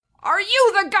Are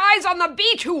you the guys on the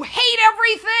beach who hate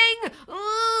everything?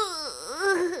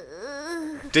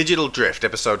 Digital Drift,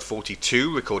 episode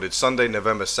 42, recorded Sunday,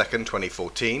 November 2nd,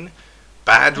 2014.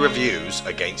 Bad reviews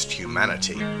against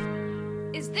humanity.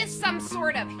 Is this some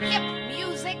sort of hip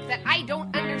music that I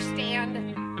don't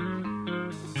understand?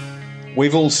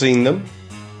 We've all seen them.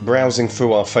 Browsing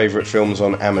through our favourite films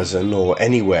on Amazon or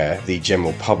anywhere the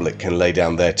general public can lay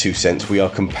down their 2 cents, we are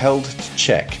compelled to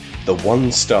check the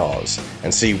 1 stars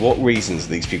and see what reasons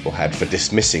these people had for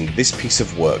dismissing this piece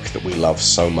of work that we love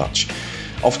so much.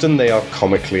 Often they are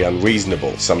comically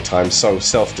unreasonable, sometimes so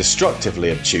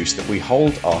self-destructively obtuse that we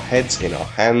hold our heads in our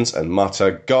hands and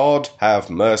mutter, "God have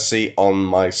mercy on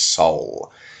my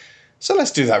soul." So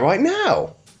let's do that right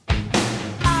now.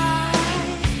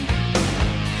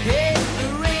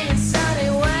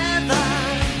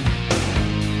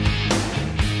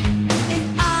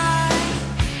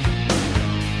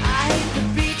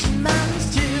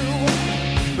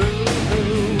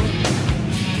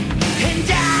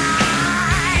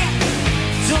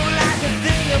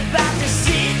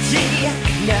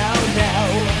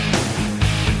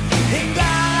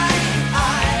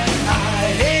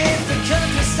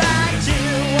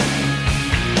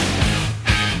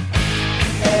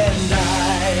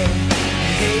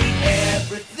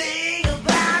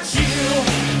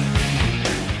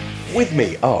 With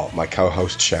me are my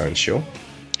co-host Sharon Shaw.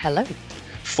 Hello.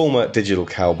 Former digital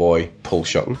cowboy Paul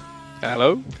Shotton.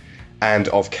 Hello. And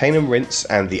of Cane & Rinse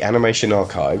and the Animation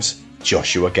Archives,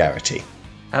 Joshua Garrity.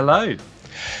 Hello.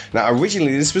 Now,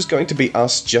 originally this was going to be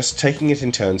us just taking it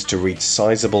in turns to read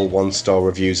sizable 1-star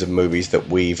reviews of movies that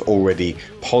we've already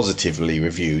positively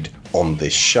reviewed on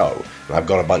this show. And I've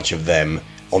got a bunch of them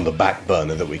on the back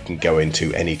burner that we can go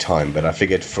into any time, but I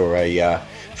figured for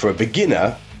a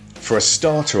beginner, for a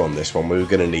starter on this one, we were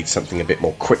going to need something a bit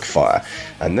more quickfire.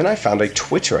 And then I found a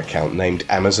Twitter account named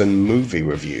Amazon Movie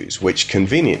Reviews, which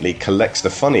conveniently collects the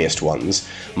funniest ones,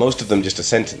 most of them just a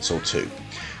sentence or two.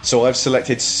 So I've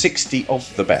selected 60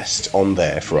 of the best on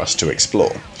there for us to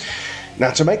explore. Now,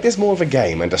 to make this more of a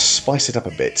game and to spice it up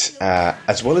a bit,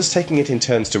 as well as taking it in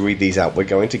turns to read these out, we're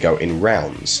going to go in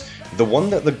rounds. The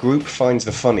one that the group finds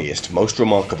the funniest, most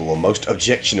remarkable, or most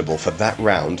objectionable for that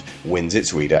round wins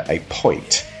its reader a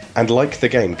point. And like the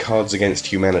game Cards Against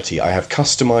Humanity, I have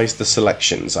customised the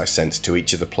selections I sent to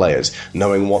each of the players,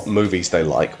 knowing what movies they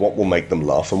like, what will make them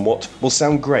laugh, and what will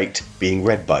sound great being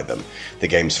read by them. The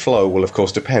game's flow will of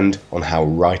course depend on how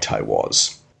right I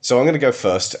was. So I'm going to go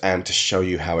first, and to show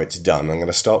you how it's done, I'm going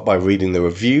to start by reading the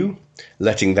review,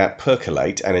 letting that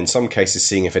percolate, and in some cases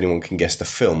seeing if anyone can guess the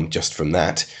film just from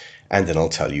that, and then I'll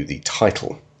tell you the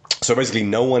title. So basically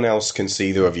no one else can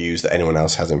see the reviews that anyone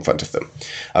else has in front of them.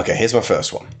 Okay, here's my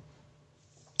first one.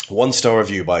 1-star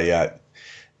review by,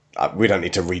 we don't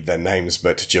need to read their names,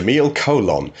 but Jamil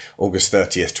Colon, August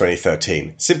 30th,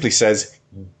 2013, simply says,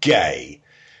 gay.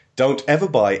 Don't ever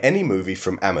buy any movie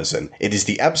from Amazon. It is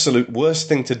the absolute worst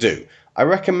thing to do. I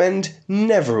recommend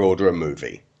never order a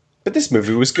movie. But this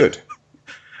movie was good.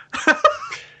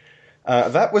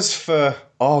 That was for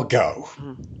Argo.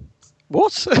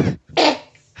 What?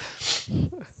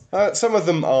 Some of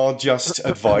them are just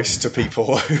advice to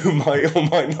people who might or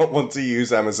might not want to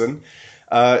use Amazon.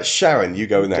 Sharon, you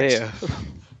go next. Dear.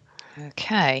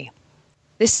 Okay.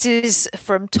 This is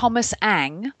from Thomas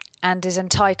Ang and is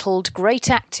entitled Great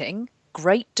Acting,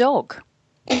 Great Dog.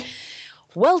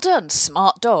 Well done,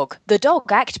 smart dog. The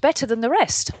dog act better than the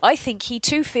rest. I think he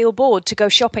too feel bored to go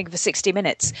shopping for 60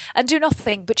 minutes and do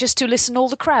nothing but just to listen all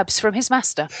the crabs from his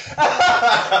master.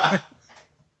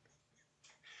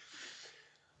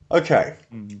 Okay.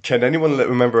 Can anyone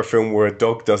remember a film where a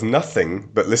dog does nothing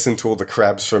but listen to all the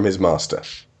crabs from his master?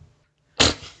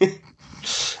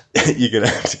 You're going to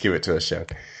have to give it to us, Sharon.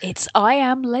 It's I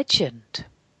Am Legend.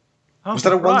 Oh, Was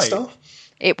that a right. 1-star?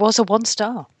 It was a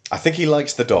 1-star. I think he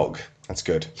likes the dog. That's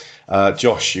good.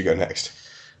 Josh, you go next.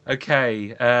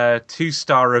 Okay,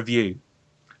 2-star review.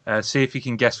 See if you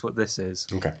can guess what this is.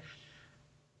 Okay.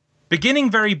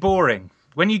 Beginning very boring.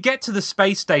 When you get to the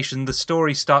space station, the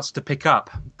story starts to pick up.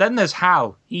 Then there's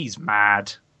Hal. He's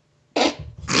mad.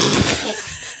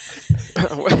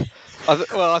 Well,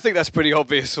 I think that's pretty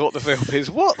obvious what the film is.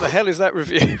 What the hell is that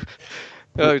review?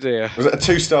 Oh dear. Was it a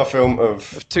 2-star film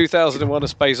of 2001: A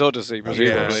Space Odyssey,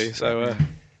 presumably. Yes. So,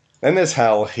 Then there's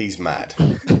Hal, he's mad.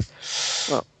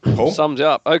 well, Paul? sums it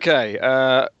up. Okay.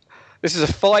 This is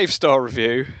a 5-star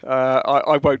review.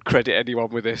 I won't credit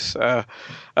anyone with this.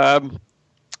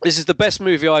 This is the best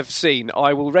movie I've seen.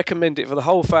 I will recommend it for the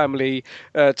whole family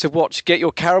to watch. Get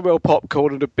your caramel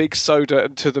popcorn and a big soda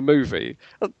and to the movie.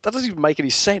 That doesn't even make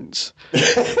any sense.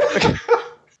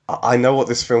 I know what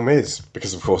this film is,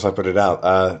 because of course I put it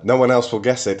out. No one else will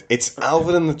guess it. It's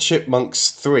Alvin and the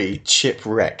Chipmunks 3,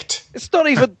 Chipwrecked. It's not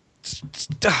even...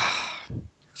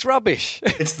 It's rubbish.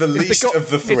 It's the least of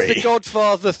the three. It's the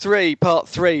Godfather 3, Part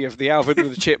 3 of the Alvin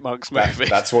and the Chipmunks movie.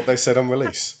 That's what they said on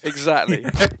release. Exactly.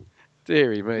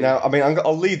 Deary me. Now, I mean,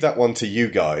 I'll leave that one to you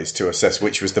guys to assess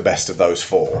which was the best of those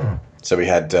four. So we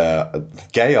had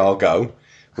Gay Argo,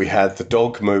 we had the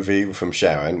Dog movie from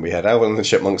Sharon, we had Alvin and the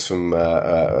Chipmunks from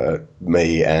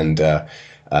me, and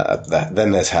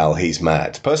Then There's Hal, He's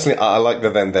Mad. Personally, I like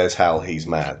the Then There's Hal, He's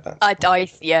Mad.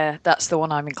 Yeah, that's the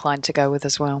one I'm inclined to go with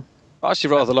as well. I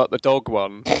actually rather like the dog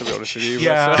one, to be honest with you.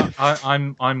 Yeah,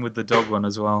 I'm with the dog one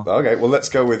as well. Okay, well, let's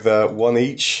go with one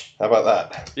each. How about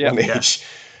that? Yeah. One each.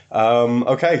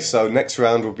 Okay, so next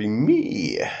round will be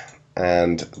me.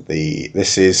 And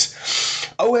this is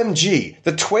OMG,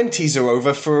 the 20s are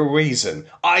over for a reason.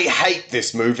 I hate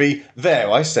this movie. There,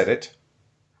 I said it.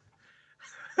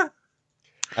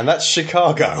 And that's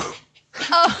Chicago.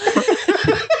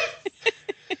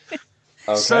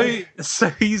 Okay. So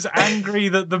he's angry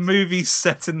that the movie's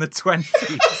set in the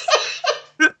 20s.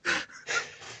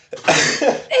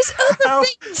 There's other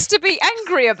things to be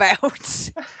angry about.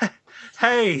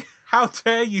 Hey, how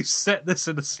dare you set this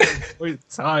at a certain point in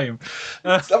time?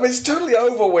 I mean, it's totally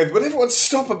over with. Will everyone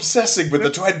stop obsessing with the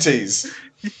 20s?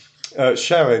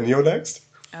 Sharon, you're next.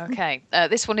 Okay,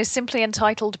 this one is simply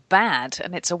entitled Bad,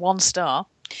 and it's a 1 star.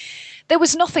 There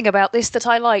was nothing about this that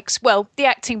I liked. Well, the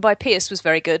acting by Pierce was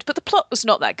very good, but the plot was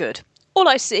not that good. All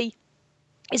I see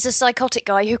is a psychotic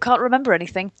guy who can't remember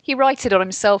anything. He writes it on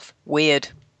himself. Weird.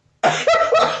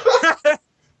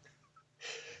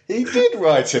 He did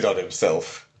write it on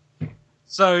himself.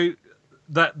 So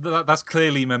that's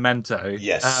clearly Memento.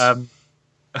 Yes.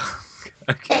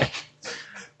 Okay.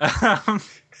 I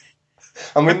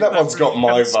mean, that one's got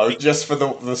my vote just for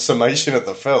the summation of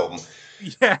the film.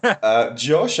 Yeah.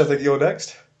 Josh, I think you're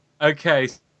next. Okay.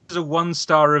 This is a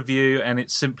 1-star review, and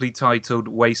it's simply titled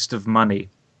Waste of Money.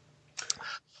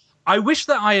 I wish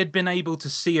that I had been able to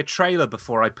see a trailer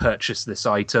before I purchased this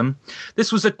item.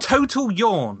 This was a total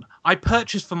yawn. I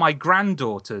purchased for my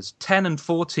granddaughters, 10 and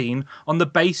 14, on the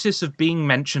basis of being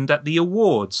mentioned at the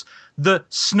awards. The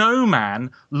snowman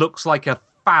looks like a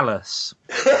phallus.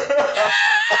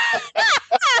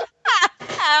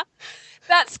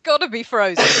 That's got to be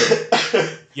Frozen.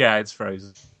 Yeah, it's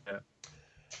Frozen. Yeah.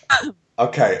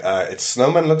 Okay, it's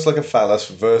Snowman Looks Like a Phallus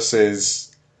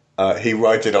versus He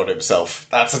Wrote It On Himself.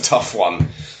 That's a tough one.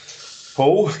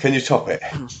 Paul, can you top it?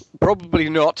 Probably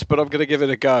not, but I'm going to give it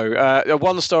a go. A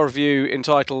 1-star review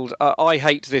entitled I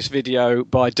Hate This Video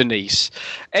by Denise.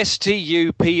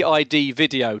 STUPID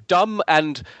video. Dumb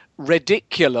and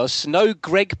ridiculous. No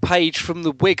Greg Page from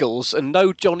The Wiggles and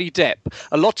no Johnny Depp.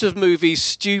 A lot of movies,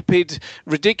 stupid,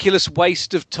 ridiculous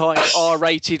waste of time,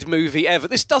 R-rated movie ever.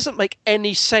 This doesn't make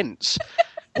any sense.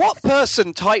 What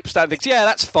person types that and thinks, yeah,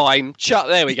 that's fine.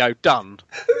 There we go, done.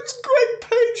 It's Greg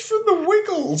Page from The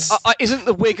Wiggles. Isn't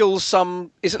The Wiggles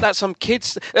isn't that some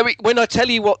kids? I mean, when I tell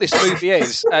you what this movie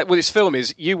is, what this film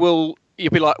is, you'll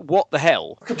be like, what the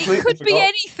hell? It could be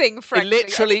anything, frankly.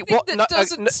 Literally, anything that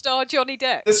doesn't star Johnny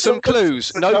Depp. There's some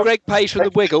clues. No Greg Page from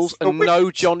The Wiggles and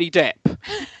no Johnny Depp.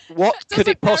 What could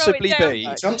it possibly be?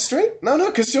 Jump Street? No,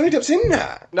 because Johnny Depp's in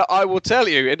that. No, I will tell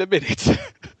you in a minute.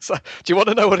 So, do you want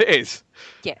to know what it is?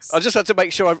 Yes. I just have to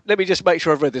make sure. Let me just make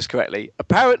sure I've read this correctly.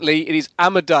 Apparently, it is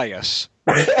Amadeus.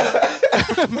 Because,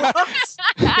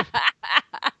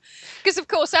 of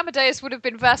course, Amadeus would have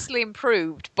been vastly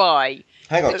improved by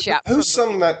Hang on, the chap who from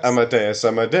sung that Amadeus? I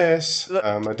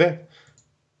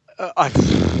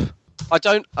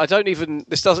don't even.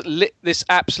 This doesn't. This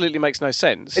absolutely makes no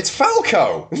sense. It's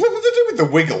Falco. It's nothing to do with The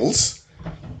Wiggles.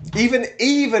 Even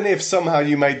if somehow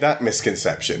you made that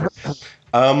misconception.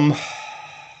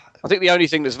 I think the only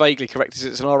thing that's vaguely correct is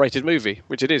it's an R-rated movie,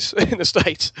 which it is in the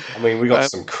States. I mean, we got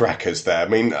some crackers there. I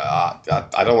mean, I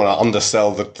don't want to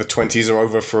undersell that the 20s are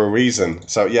over for a reason.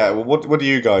 So, yeah, well, what do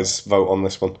you guys vote on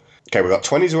this one? Okay, we've got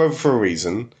 20s are over for a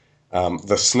reason.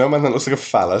 The snowman that looks like a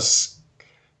phallus.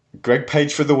 Greg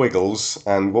Page for The Wiggles.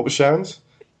 And what was Sharon's?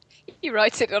 He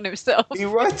writes it on himself. He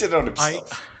writes it on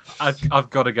himself.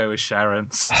 I've got to go with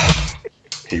Sharon's.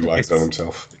 He writes it on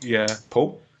himself. Yeah.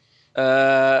 Paul?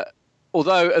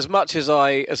 Although, as much as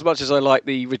I like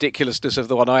the ridiculousness of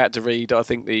the one I had to read, I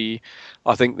think the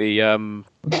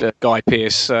Guy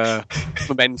Pearce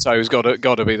Memento's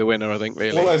got to be the winner. I think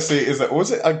really. All I see is that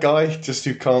was it a guy just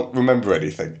who can't remember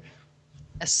anything?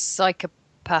 A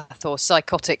psychopath or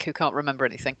psychotic who can't remember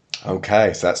anything.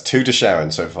 Okay, so that's 2 to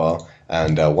Sharon so far,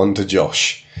 and 1 to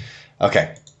Josh.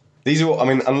 Okay, These are all, I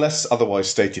mean, unless otherwise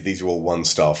stated, these are all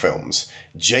 1-star films.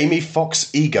 Jamie Foxx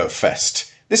Ego Fest.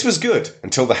 This was good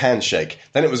until the handshake.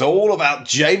 Then it was all about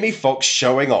Jamie Foxx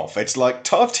showing off. It's like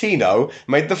Tarantino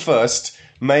made the first,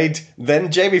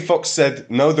 then Jamie Foxx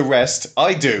said, no, the rest,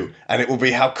 I do, and it will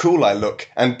be how cool I look,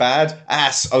 and bad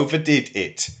ass overdid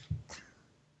it.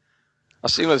 I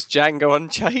assume that's Django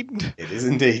Unchained. It is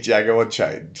indeed Django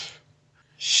Unchained.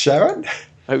 Sharon?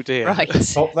 Oh dear. Right.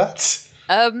 Top that?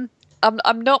 I'm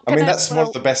not I going mean, that's one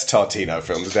of the best Tarantino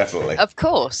films, definitely. Of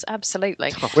course,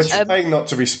 absolutely. We're trying not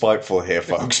to be spiteful here,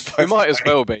 folks. We might as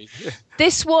well be.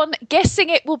 This one, guessing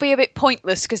it will be a bit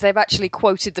pointless because they've actually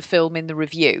quoted the film in the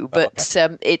review, but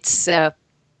it's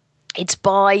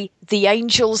by The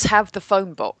Angels Have the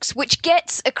Phone Box, which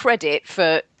gets a credit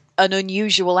for an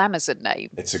unusual Amazon name.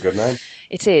 It's a good name.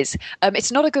 It is.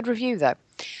 It's not a good review, though.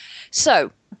 So,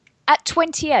 at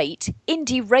 28,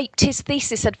 Indy raped his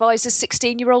thesis advisor's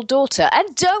 16-year-old daughter.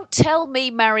 And don't tell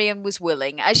me Marion was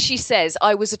willing. As she says,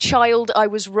 I was a child, I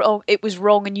was wrong, it was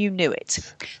wrong, and you knew it.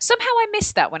 Somehow I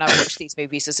missed that when I watched these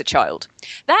movies as a child.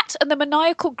 That and the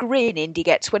maniacal grin Indy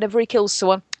gets whenever he kills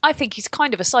someone. I think he's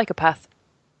kind of a psychopath.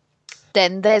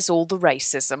 Then there's all the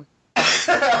racism. Is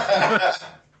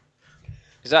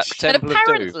that the Temple and of Doom?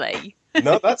 apparently...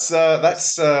 No, that's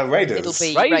Raiders. It'll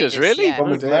be Raiders, really? yeah.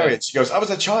 One with Marriott. She goes, I was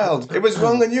a child. It was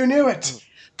wrong and you knew it.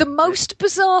 The most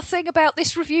bizarre thing about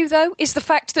this review, though, is the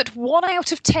fact that 1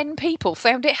 out of 10 people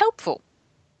found it helpful.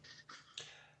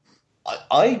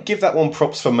 I give that one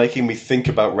props for making me think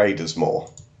about Raiders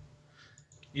more.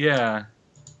 Yeah.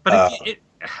 But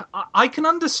I can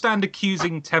understand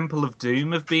accusing Temple of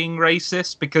Doom of being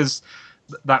racist because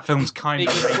that film's kind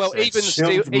of racist. Well,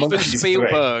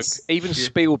 even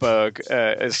Spielberg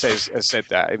has said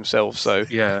that himself. So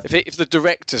yeah. if the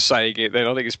director's saying it, then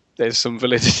I think there's some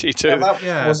validity to it.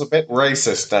 That was a bit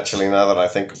racist, actually, now that I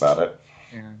think about it.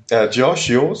 Yeah. Josh,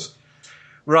 yours?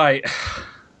 Right.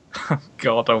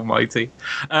 God almighty.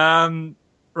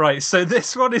 Right, so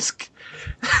this one is...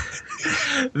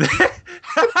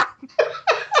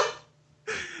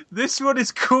 This one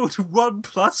is called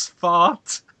 1+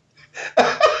 Fart.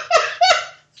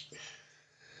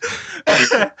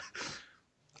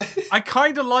 I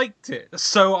kind of liked it,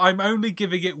 so I'm only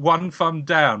giving it 1 thumb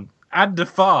down and a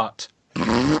fart.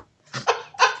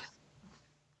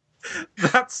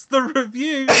 That's the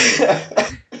review.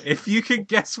 If you can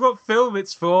guess what film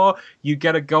it's for, you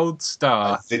get a gold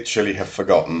star. I literally have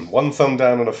forgotten. 1 thumb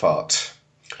down and a fart.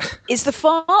 Is the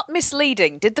fart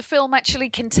misleading? Did the film actually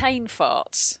contain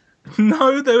farts?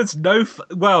 No, there was no...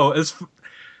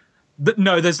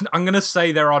 No, I'm going to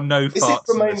say there are no farts. Is it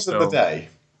Remains of the Day?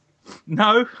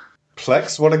 No.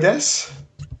 Plex, want to guess?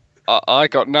 I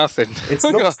got nothing. It's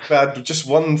not bad, just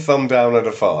 1 thumb down and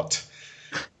a fart.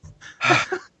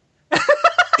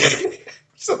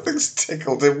 Something's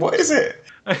tickled him. What is it?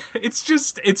 It's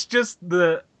just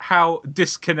how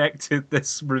disconnected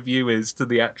this review is to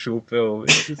the actual film.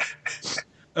 It's just,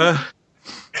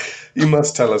 you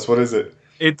must tell us. What is it?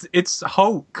 It's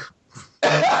Hulk.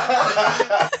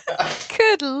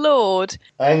 Good lord.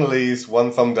 Ang Lee's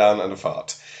 1 thumb down and a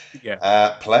fart.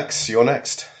 Yeah. Plex, you're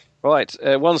next. Right,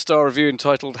 1-star review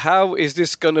entitled, How is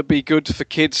this going to be good for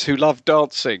kids who love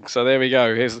dancing? So there we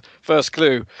go, here's the first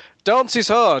clue. Dance is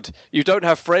hard, you don't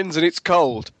have friends and it's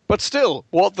cold. But still,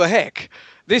 what the heck?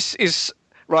 This is...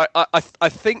 Right, I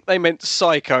think they meant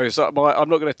Psycho, so I'm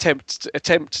not going to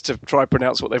attempt to try and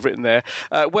pronounce what they've written there.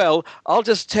 Well, I'll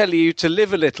just tell you to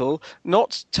live a little,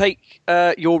 not take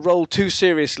your role too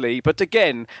seriously. But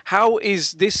again, how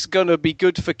is this going to be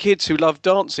good for kids who love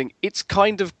dancing? It's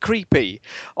kind of creepy.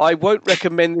 I won't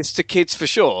recommend this to kids for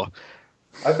sure.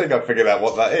 I think I figured out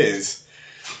what that is.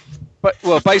 But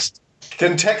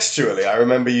contextually, I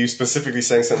remember you specifically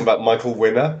saying something about Michael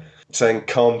Winner. Saying,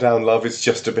 calm down, love, it's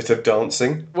just a bit of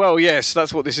dancing. Well, yes,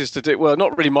 that's what this is to do. Well,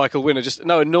 not really Michael Winner, just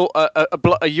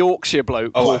a Yorkshire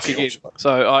bloke walking in.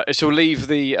 So I shall leave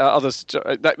the others.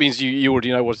 That means you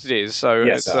already know what it is. So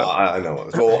yes, I know what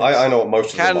it is. Well, I know what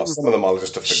most of them are. Some of them I'll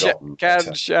just have forgotten.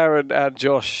 Can Sharon and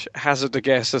Josh hazard a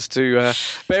guess as to,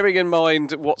 bearing in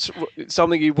mind what's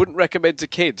something you wouldn't recommend to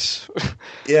kids?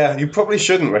 Yeah, you probably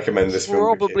shouldn't recommend this film.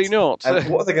 Probably not. And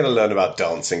what are they going to learn about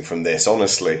dancing from this,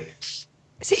 honestly?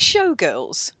 Is it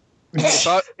Showgirls?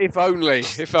 If only.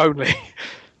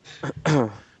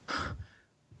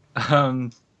 A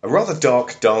rather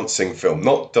dark dancing film,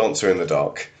 not Dancer in the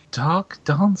Dark. Dark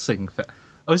dancing film?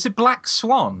 Oh, is it Black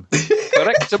Swan?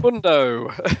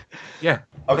 Correctamundo. Yeah.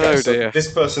 Okay, oh, so dear.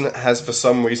 This person has for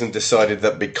some reason decided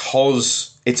that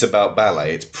because it's about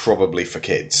ballet, it's probably for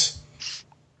kids.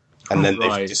 And then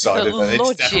they've decided that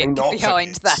it's definitely not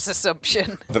behind for kids. that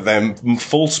assumption. That they're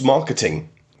false marketing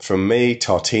From me,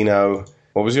 Tartino.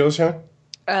 What was yours,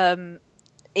 Sharon?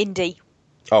 Indie.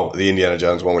 Oh, the Indiana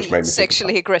Jones one, which made me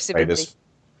Sexually aggressive Raiders. indie.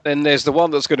 Then there's the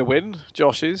one that's going to win,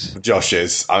 Josh's.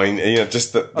 Josh's. I mean,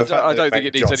 just the fact I that don't think made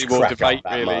it needs Josh any more crack up debate,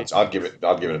 that really. much. I'd give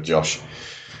it a Josh.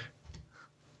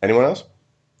 Anyone else?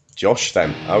 Josh,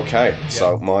 then. Okay,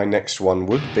 so my next one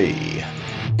would be...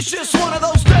 It's just one of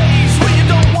those days where you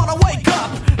don't want to wake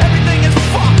up. Everything is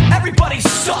fucked, everybody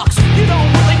sucks. You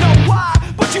don't really know why,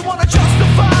 but you want to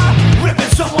justify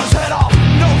ripping someone's head off.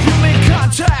 No human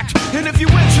contact, and if you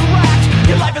interact,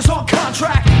 your life is on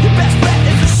contract. Your best bet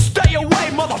is to stay away,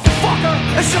 motherfucker.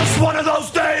 It's just one of those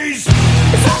days.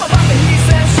 It's all about the he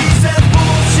says, she says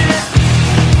bullshit.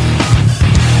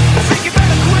 I think you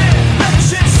better quit, let the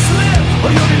shit slip, or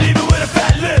you'll be leaving with a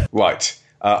fat lip. Right.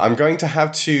 I'm going to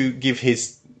have to give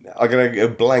his... I'm going to go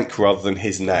blank rather than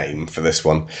his name for this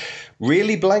one.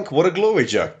 Really, Blank? What a glory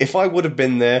jerk. If I would have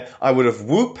been there, I would have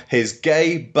whoop his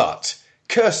gay butt.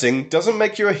 Cursing doesn't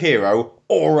make you a hero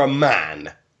or a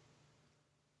man.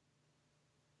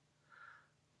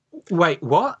 Wait,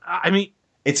 what? I mean,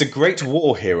 It's a great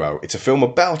war hero. It's a film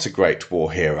about a great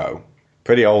war hero.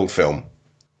 Pretty old film.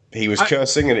 He was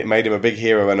cursing and it made him a big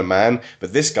hero and a man,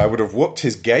 but this guy would have whooped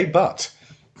his gay butt.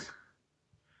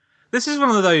 this is one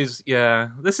of those,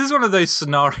 this is one of those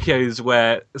scenarios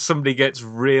where somebody gets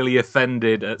really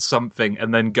offended at something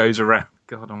and then goes around.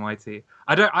 God almighty.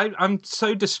 I'm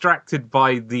so distracted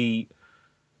by the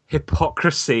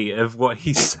hypocrisy of what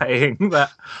he's saying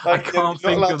that I can't you're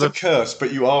think not of allowed to curse,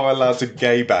 but you are allowed to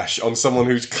gay bash on someone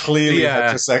who's clearly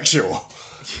Yeah. heterosexual.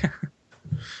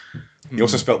 You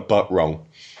also spelt butt wrong.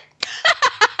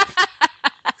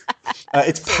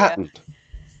 It's Patton.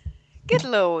 Good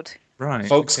lord. Right.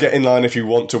 Folks, get in line if you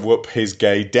want to whoop his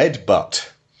gay dead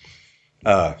butt.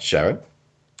 Sharon?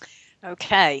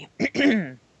 Okay.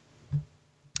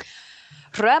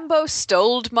 Rambo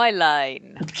stole my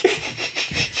line.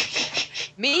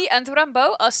 Me and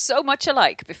Rambo are so much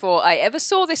alike. Before I ever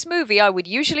saw this movie, I would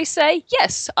usually say,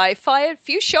 yes, I fired a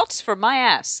few shots from my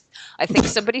ass. I think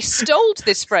somebody stole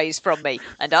this phrase from me,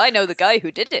 and I know the guy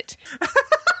who did it.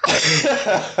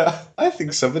 I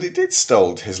think somebody did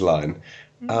stole his line.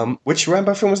 Which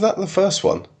Rambo film was that? The first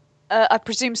one? I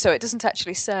presume so. It doesn't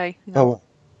actually say. Oh,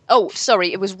 Oh,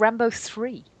 sorry, it was Rambo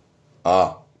 3.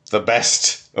 the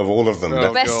best of all of them.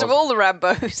 Oh, Best God. of all the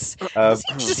Rambos.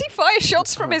 Does he fire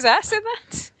shots from his ass in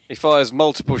that? He fires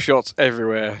multiple shots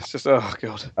everywhere. It's just, oh,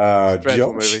 God. Dreadful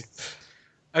Josh? movie.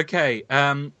 Okay,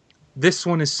 this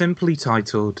one is simply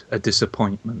titled A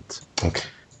Disappointment. Okay.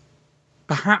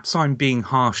 Perhaps I'm being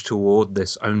harsh toward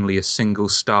this only a single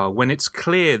star when it's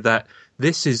clear that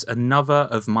this is another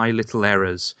of my little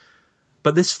errors.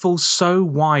 But this falls so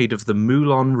wide of the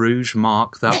Moulin Rouge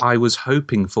mark that I was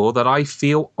hoping for that I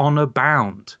feel honour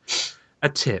bound. A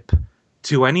tip.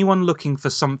 To anyone looking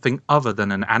for something other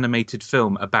than an animated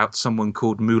film about someone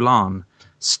called Mulan,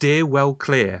 steer well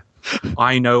clear.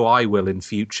 I know I will in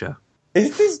future.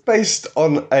 Is this based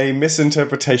on a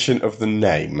misinterpretation of the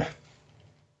name?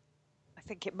 I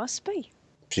think it must be.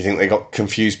 Do you think they got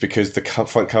confused because the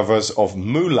front covers of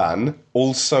Mulan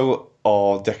also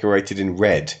are decorated in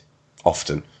red,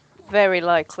 often? Very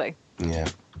likely. Yeah.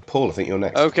 Paul, I think you're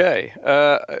next. Okay.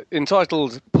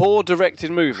 Entitled Poor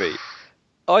Directed Movie.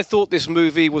 I thought this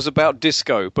movie was about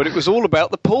disco, but it was all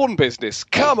about the porn business.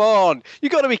 Come on! You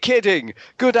got to be kidding!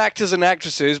 Good actors and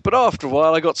actresses, but after a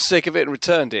while I got sick of it and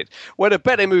returned it. When a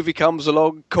better movie comes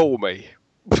along, call me.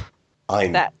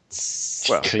 I'm That's...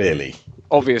 Well, clearly.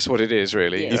 obvious what it is,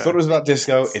 really. You thought it was about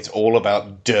disco, it's all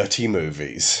about dirty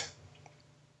movies.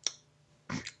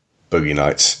 Boogie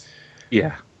Nights.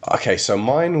 Yeah. Okay, so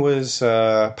mine was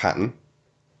Patton.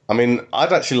 I mean,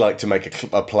 I'd actually like to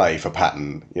make a play for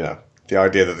Patton, you know. The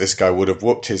idea that this guy would have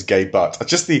whooped his gay butt.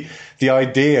 Just the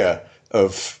idea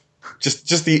of...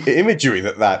 Just the imagery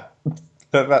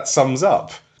that sums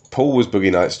up. Paul was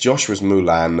Boogie Nights, Josh was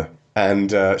Mulan,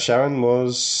 and Sharon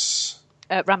was...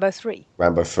 Rambo 3.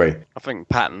 Rambo 3. I think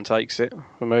Patton takes it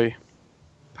for me.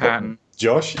 Patton.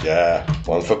 Josh? Yeah,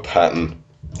 one for Patton.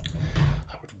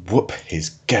 I would whoop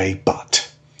his gay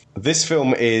butt. This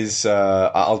film is,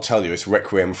 I'll tell you, it's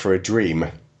Requiem for a Dream.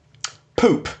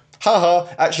 Poop.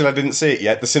 Haha, actually I didn't see it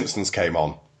yet. The Simpsons came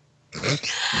on.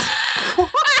 That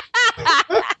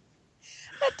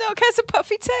dog has a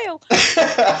puffy tail.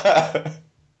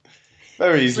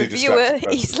 Very easily Reviewer distracted.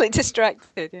 person. easily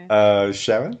distracted. Yeah.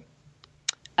 Sharon?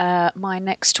 My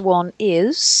next one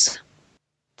is...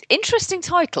 Interesting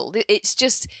title. It's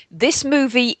just, this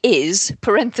movie is,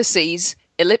 parentheses,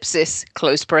 ellipsis,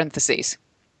 close parentheses.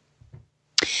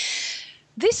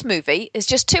 This movie is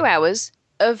just 2 hours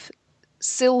of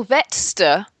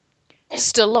Sylvester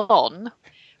Stallone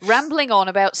rambling on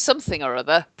about something or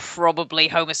other, probably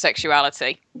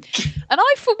homosexuality. And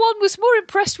I, for one, was more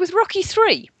impressed with Rocky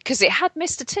 3, because it had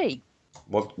Mr. T.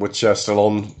 Which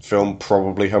Stallone film,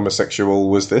 probably homosexual,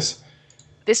 was this?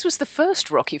 This was the first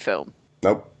Rocky film.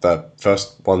 Nope, the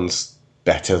first one's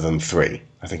better than 3.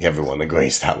 I think everyone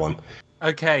agrees that one.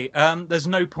 Okay, there's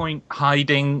no point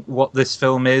hiding what this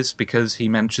film is because he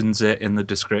mentions it in the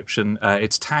description.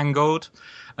 It's Tangled.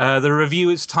 The review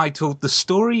is titled, "The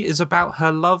story is about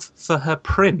her love for her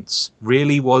prince.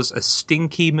 Really was a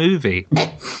stinky movie."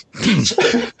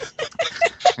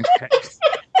 Okay.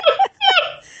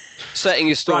 Setting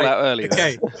your stall out early.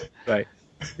 Okay, right.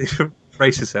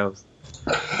 Brace yourselves.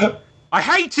 I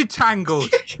hated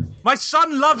Tangled. My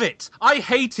son loved it. I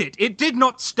hate it. It did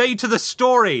not stay to the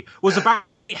story. Was about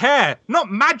hair,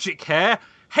 not magic hair.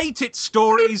 Hate it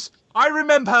stories. I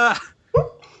remember.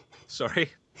 Sorry,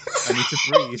 I need to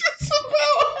breathe.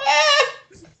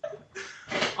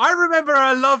 I remember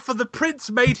her love for the prince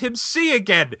made him see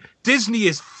again. Disney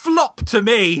is flop to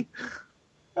me.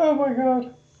 Oh my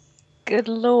god. Good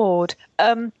lord.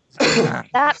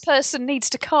 That person needs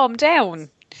to calm down.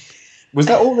 Was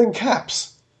that all in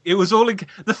caps? It was all in...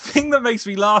 The thing that makes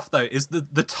me laugh, though, is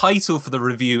the title for the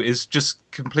review is just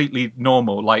completely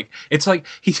normal. Like, it's like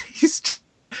he's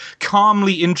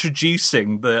calmly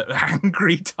introducing the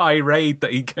angry tirade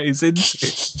that he goes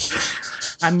into.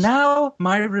 And now,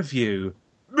 my review.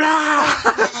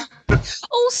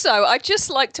 Also, I'd just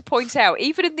like to point out,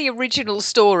 even in the original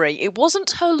story, it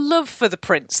wasn't her love for the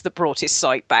prince that brought his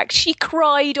sight back. She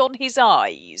cried on his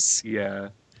eyes. Yeah.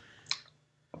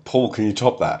 Paul, can you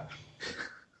top that?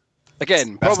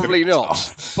 Again, probably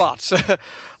not. But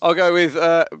I'll go with,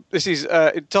 this is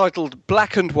entitled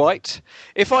Black and White.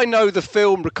 If I know the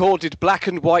film recorded black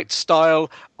and white style,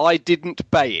 I didn't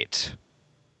bay it.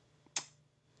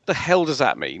 The hell does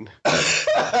that mean?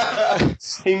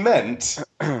 He meant,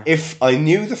 if I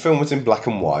knew the film was in black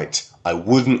and white, I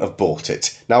wouldn't have bought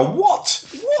it. Now what?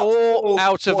 4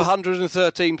 out of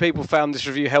 113 people found this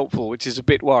review helpful, which is a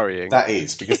bit worrying. That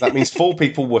is, because that means 4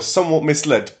 people were somewhat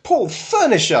misled. Paul,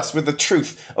 furnish us with the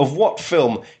truth of what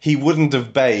film he wouldn't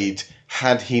have bayed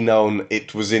had he known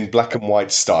it was in black and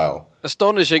white style.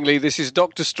 Astonishingly, this is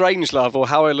Dr. Strangelove, or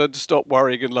How I Learned to Stop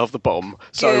Worrying and Love the Bomb.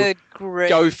 So, Good grief.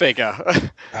 go figure.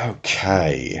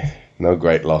 Okay. No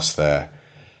great loss there.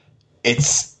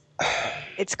 It's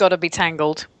got to be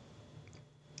Tangled.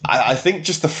 I think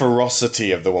just the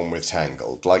ferocity of the one with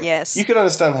Tangled. Like, Yes. you can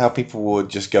understand how people would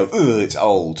just go, "Ugh, it's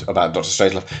old," about Dr.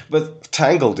 Strangelove. But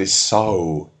Tangled is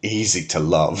so easy to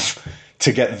love.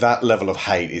 To get that level of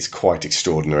hate is quite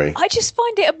extraordinary. I just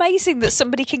find it amazing that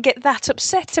somebody can get that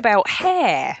upset about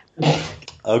hair.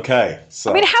 Okay,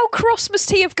 so... I mean, how cross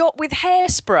must he have got with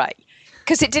Hairspray?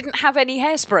 Because it didn't have any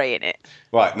hairspray in it.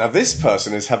 Right, now this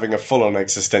person is having a full-on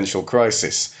existential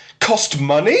crisis. Cost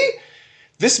money?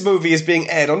 This movie is being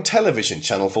aired on television,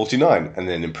 Channel 49, and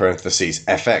then in parentheses,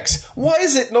 FX. Why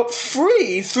is it not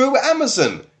free through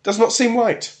Amazon? Does not seem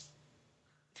right.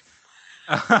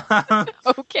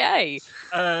 Okay.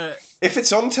 If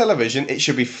it's on television, it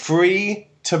should be free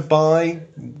to buy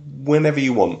whenever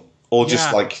you want. Or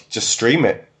just, Yeah. just stream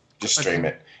it. Just stream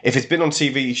it. If it's been on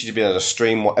TV, you should be able to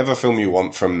stream whatever film you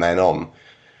want from then on.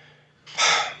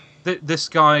 This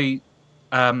guy...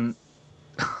 I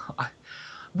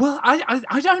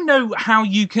don't know how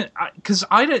you can... Because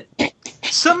I don't...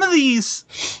 Some of these,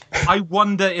 I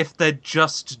wonder if they're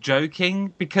just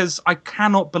joking, because I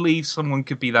cannot believe someone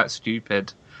could be that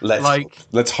stupid.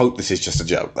 Let's hope this is just a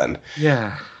joke, then.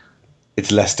 Yeah.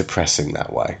 It's less depressing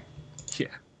that way. Yeah.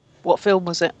 What film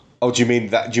was it? Oh, do you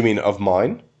mean that? Do you mean of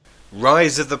mine?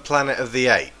 Rise of the Planet of the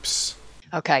Apes.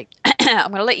 Okay. I'm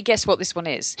going to let you guess what this one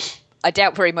is. I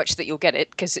doubt very much that you'll get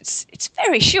it, because it's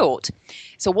very short.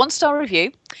 It's a 1-star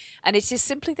review, and it is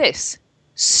simply this.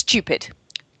 Stupid.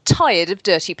 Tired of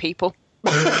dirty people.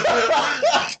 I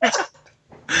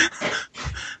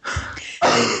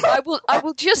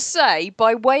will just say,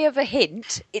 by way of a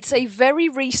hint, it's a very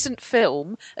recent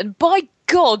film, and by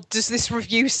God, does this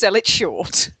review sell it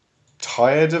short.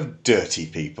 Tired of dirty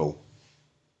people.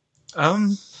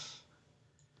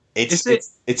 It's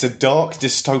a dark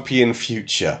dystopian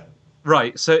future.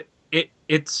 Right, so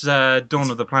it's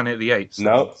Dawn of the Planet of the Apes.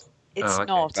 No. It's okay.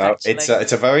 not, No, actually.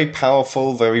 it's a very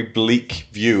powerful, very bleak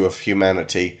view of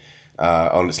humanity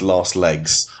on its last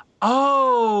legs.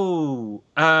 Oh,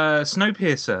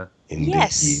 Snowpiercer. Indeed.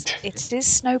 Yes, it is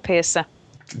Snowpiercer.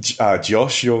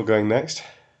 Josh, you're going next.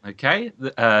 Okay,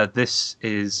 this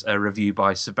is a review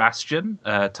by Sebastian,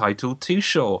 titled Too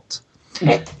Short.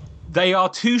 They are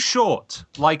too short,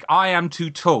 like I am too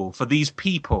tall for these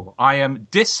people. I am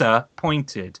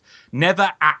disappointed.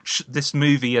 Never act this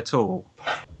movie at all.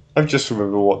 I just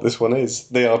remember what this one is.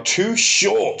 They are too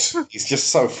short. He's just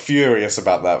so furious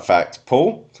about that fact.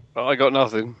 Paul? I got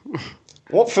nothing.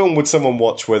 What film would someone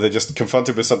watch where they're just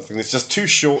confronted with something that's just too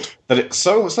short that it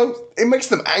it makes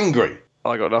them angry?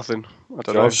 I got nothing. I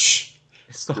don't Josh?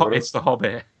 It's the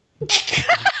Hobbit.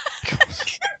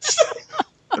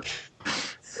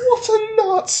 What a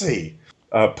Nazi!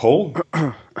 Paul?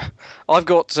 I've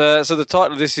got, so the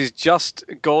title of this is Just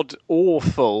God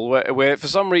Awful, where for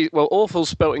some reason, well, awful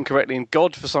spelt incorrectly, and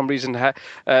God for some reason,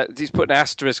 he's put an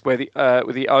asterisk where the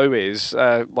O is,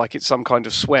 like it's some kind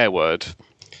of swear word.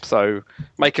 So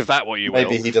make of that what you will.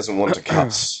 Maybe he doesn't want to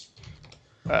cuss.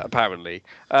 Apparently.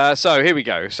 So here we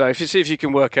go. So if you see if you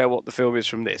can work out what the film is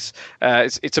from this.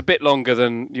 It's a bit longer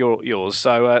than yours,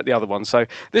 so the other one. So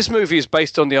this movie is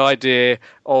based on the idea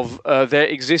of there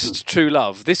exists true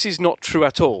love. This is not true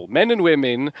at all. Men and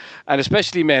women, and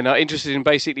especially men, are interested in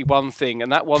basically one thing,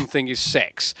 and that one thing is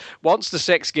sex. Once the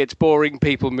sex gets boring,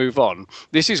 people move on.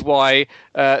 This is why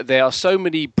there are so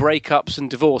many breakups and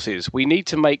divorces. We need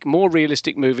to make more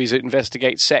realistic movies that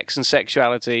investigate sex and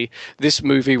sexuality. This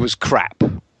movie was crap.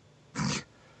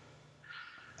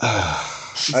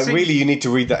 Really, you need to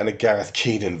read that in a Gareth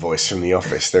Keenan voice from The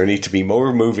Office. There need to be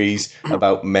more movies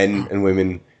about men and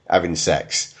women having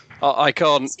sex. I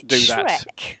can't do that.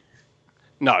 Shrek?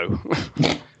 No.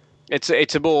 It's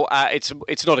a more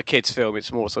it's not a kids film.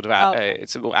 It's more sort of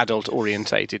it's a more adult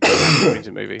orientated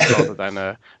movie rather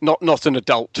than not an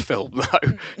adult film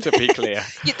though. To be clear,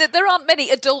 There aren't many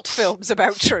adult films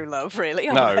about true love, really.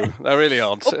 Are no, there really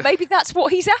aren't. Or maybe that's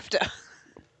what he's after.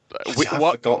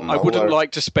 I wouldn't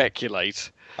like to speculate.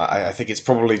 I think it's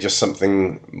probably just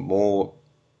something more.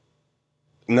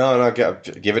 No,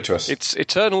 give it to us. It's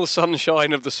Eternal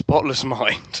Sunshine of the Spotless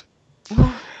Mind.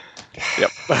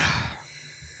 Yep.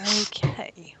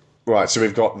 Okay. Right, so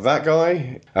we've got that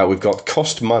guy. We've got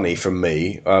Cost Money from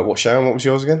me. Sharon, what was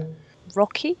yours again?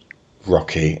 Rocky?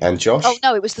 Rocky. And Josh? Oh,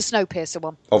 no, it was the Snowpiercer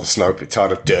one. Oh, the Snow,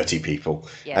 tired of dirty people.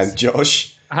 Yes. And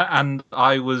Josh? And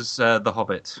I was The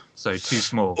Hobbit, so too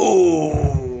small.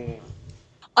 Ooh.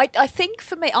 I think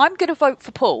for me, I'm going to vote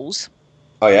for Paul's.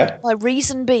 Oh, yeah? My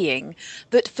reason being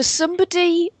that for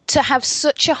somebody to have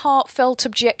such a heartfelt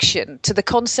objection to the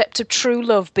concept of true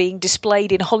love being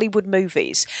displayed in Hollywood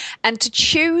movies, and to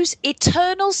choose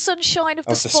Eternal Sunshine of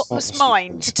the Spotless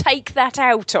Mind to take that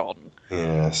out on,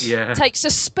 Yes. Yeah. takes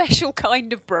a special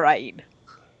kind of brain.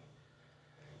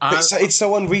 It's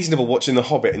so unreasonable watching The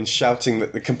Hobbit and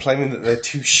complaining that they're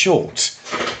too short.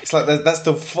 It's like that's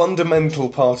the fundamental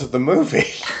part of the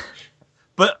movie.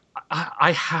 But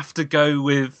I have to go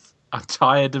with I'm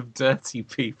tired of dirty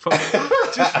people.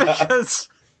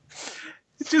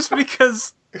 just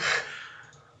because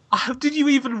did you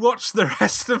even watch the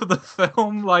rest of the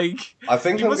film? Like, I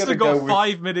think you I'm must going to have go got with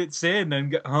 5 minutes in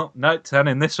and go, oh no,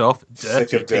 turning this off.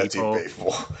 sick of dirty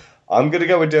people. I'm going to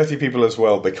go with dirty people as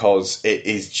well because it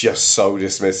is just so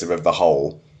dismissive of the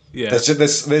whole. Yeah.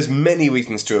 There's many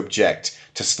reasons to object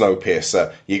to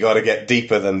Snowpiercer. You got to get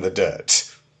deeper than the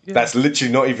dirt. Yeah. That's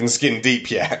literally not even skin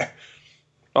deep yet.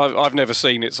 I've never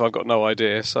seen it, so I've got no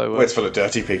idea. So it's full of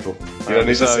dirty people. You don't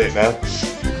need to see it now.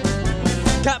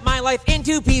 Cut my life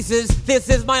into pieces. This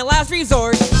is my last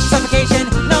resort. Suffocation,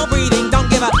 no breathing. Don't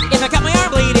give up if I cut my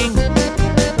arm bleeding.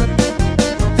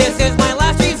 This is my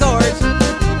last resort.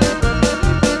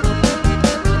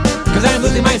 'Cause I'm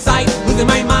losing my sight, losing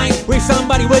my mind. Wish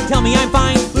somebody would tell me I'm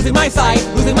fine. Losing my sight,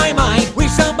 losing my mind.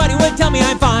 Wish somebody would tell me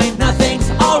I'm fine. Nothing's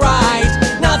alright.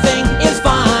 Nothing is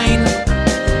fine.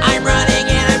 I'm running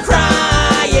and I'm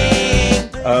crying.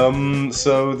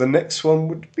 So the next one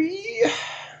would be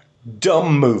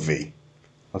Dumb Movie.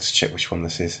 I'll just check which one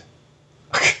this is.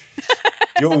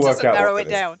 You'll work out. Narrow it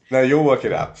down. No, you'll work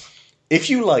it out. If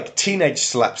you like teenage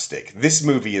slapstick, this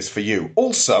movie is for you.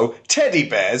 Also, teddy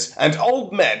bears and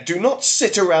old men do not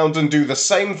sit around and do the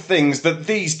same things that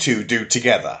these two do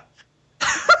together.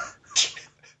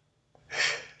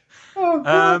 Oh,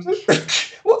 God.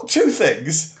 Well, two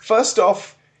things. First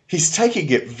off, he's taking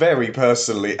it very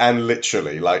personally and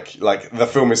literally, like the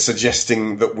film is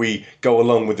suggesting that we go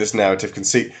along with this narrative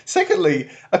conceit. Secondly,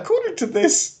 according to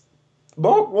this,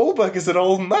 Mark Wahlberg is an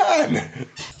old man.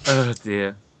 Oh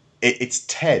dear. It's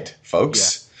Ted,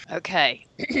 folks. Yeah. Okay.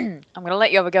 I'm going to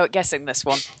let you have a go at guessing this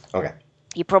one. Okay.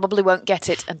 You probably won't get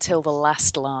it until the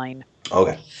last line.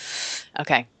 Okay.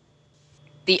 Okay.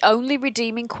 The only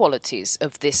redeeming qualities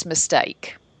of this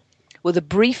mistake were the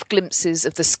brief glimpses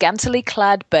of the scantily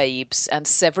clad babes and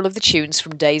several of the tunes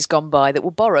from days gone by that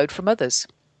were borrowed from others.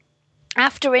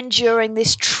 After enduring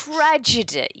this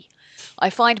tragedy, I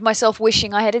find myself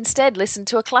wishing I had instead listened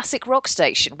to a classic rock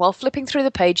station while flipping through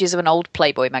the pages of an old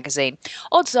Playboy magazine.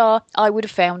 Odds are I would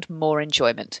have found more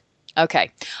enjoyment.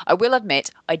 Okay, I will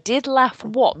admit I did laugh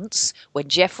once when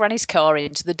Jeff ran his car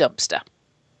into the dumpster.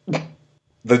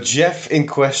 The Jeff in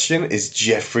question is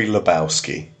Jeffrey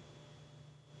Lebowski.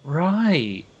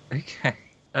 Right. Okay.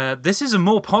 This is a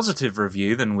more positive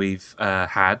review than we've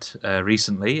had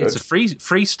recently. Good. It's a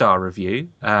free star review.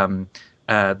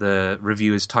 The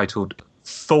review is titled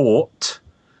Thought,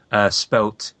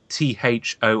 spelt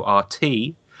Thort.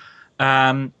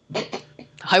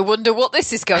 I wonder what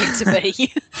this is going to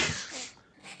be.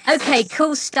 Okay,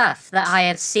 cool stuff that I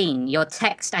have seen. Your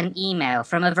text and email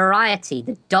from a variety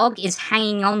the dog is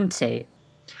hanging on to.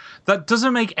 That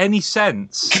doesn't make any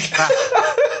sense.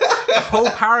 The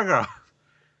whole paragraph.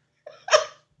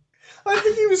 I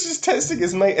think he was just testing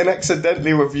his mate and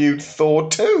accidentally reviewed Thor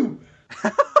 2.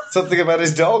 Something about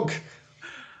his dog.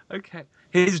 Okay.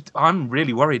 I'm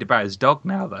really worried about his dog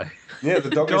now, though. Yeah, the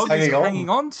dog, is hanging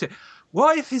on to.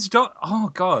 What if his dog? Oh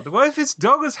God! What if his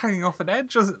dog was hanging off an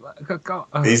edge? God.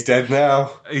 Oh. He's dead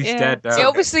now. He's dead now. He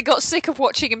obviously got sick of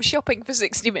watching him shopping for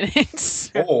 60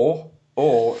 minutes. Or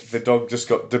the dog just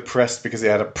got depressed because he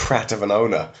had a prat of an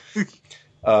owner.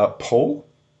 Paul?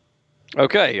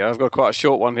 Okay, I've got quite a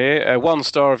short one here. A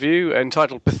 1-star review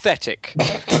entitled "Pathetic."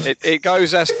 It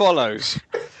goes as follows.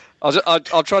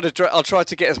 I'll try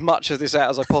to get as much of this out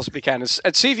as I possibly can,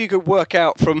 and see if you could work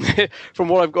out from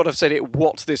what I've got to say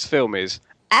what this film is.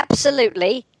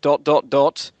 Absolutely. ...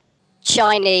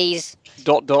 Chinese. ...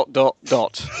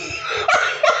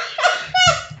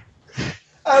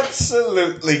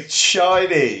 Absolutely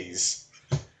Chinese.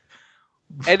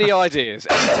 Any ideas?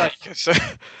 Any takers?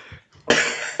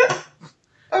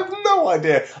 I have no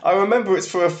idea. I remember it's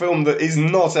for a film that is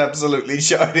not absolutely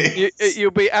Chinese.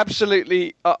 You'll be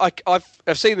absolutely... I've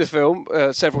seen the film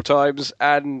several times,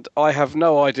 and I have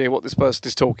no idea what this person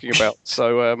is talking about.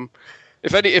 So,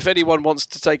 if anyone wants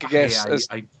to take a guess...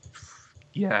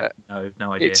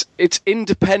 no idea. It's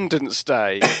Independence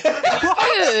Day.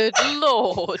 Good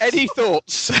Lord. Any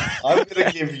thoughts? I'm going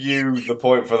to give you the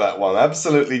point for that one.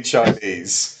 Absolutely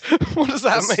Chinese. What does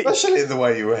that mean? Especially the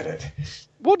way you read it.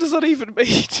 What does that even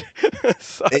mean?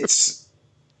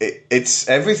 It's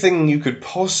everything you could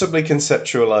possibly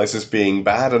conceptualize as being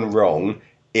bad and wrong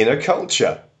in a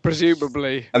culture.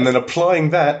 Presumably. And then applying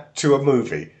that to a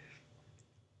movie.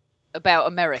 About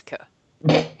America.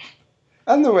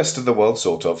 And the rest of the world,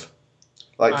 sort of.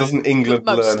 Like, doesn't England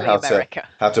learn how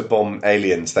to bomb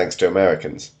aliens thanks to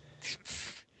Americans?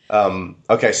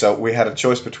 Okay, so we had a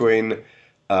choice between...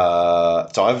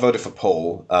 so I voted for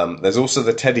Paul. There's also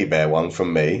the teddy bear one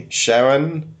from me.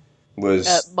 Sharon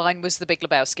was... mine was the Big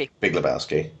Lebowski. Big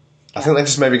Lebowski. I think they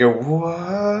just made me go,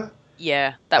 what?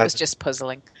 Yeah, that was just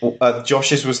puzzling.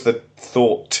 Josh's was the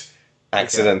thought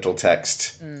accidental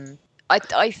text.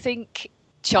 I think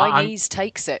Chinese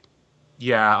takes it.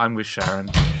 Yeah, I'm with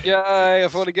Sharon. Yay, I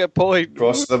finally get a point.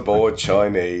 Across the board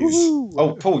Chinese. Woo.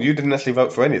 Oh, Paul, you didn't actually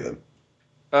vote for any of them.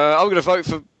 I'm going to vote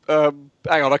for...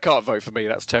 hang on, I can't vote for me.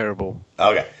 That's terrible.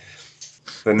 Okay.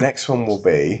 The next one will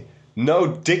be... No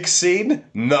dick scene?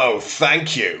 No,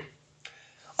 thank you.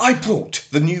 I bought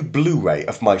the new Blu-ray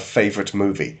of my favourite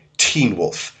movie, Teen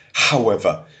Wolf.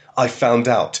 However, I found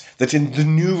out that in the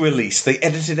new release they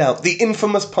edited out the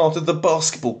infamous part of the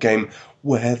basketball game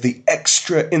where the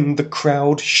extra in the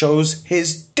crowd shows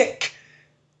his dick.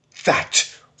 That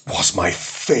was my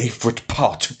favourite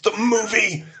part of the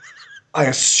movie. I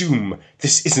assume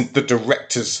this isn't the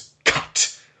director's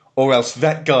cut, or else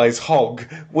that guy's hog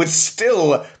would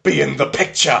still be in the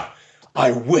picture.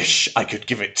 I wish I could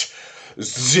give it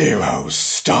 0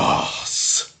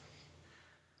 stars.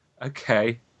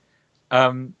 Okay.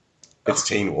 It's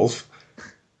Teen Wolf.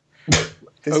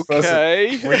 This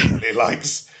Okay. person really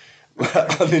likes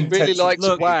unintentional... Really likes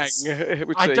Look, Wang. it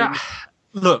would seem.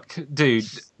 Look, dude,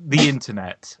 the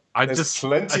internet. There's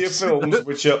plenty of films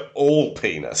which are all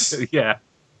penis. Yeah.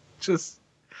 Just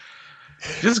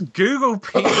Google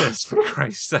penis, for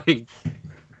Christ's sake.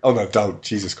 Oh, no, don't.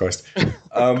 Jesus Christ.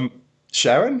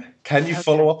 Sharon, can you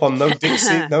follow up on no dick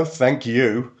scene? No, thank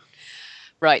you.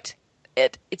 Right.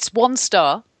 It's 1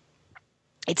 star.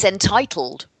 It's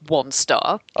entitled 1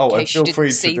 star. Oh, and case you feel free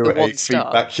didn't see to do the a 1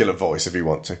 star. feedbackular voice if you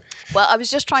want to. Well, I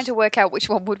was just trying to work out which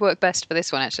one would work best for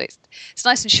this one, actually. It's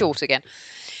nice and short again.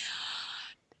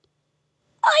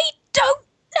 I don't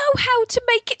know how to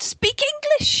make it speak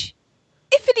English,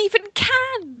 if it even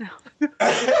can.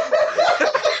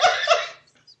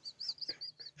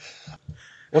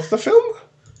 What's the film?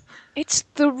 It's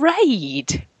The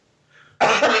Raid.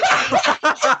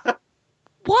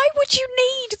 What Why would you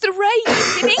need the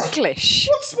rave in English?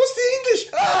 What's the English?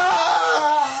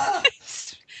 Ah!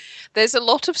 There's a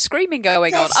lot of screaming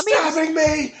going on. I mean, stabbing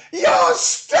me! You're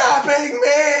stabbing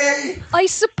me! I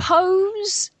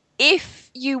suppose if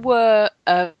you were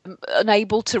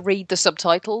unable to read the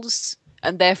subtitles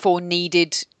and therefore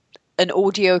needed an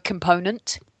audio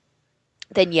component,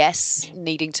 then yes,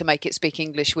 needing to make it speak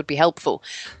English would be helpful.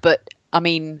 But, I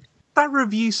mean... That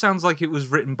review sounds like it was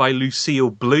written by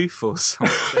Lucille Bluth or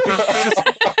something.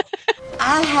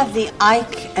 I have the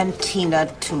Ike and Tina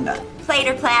tuna.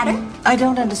 Plater platter? I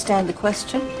don't understand the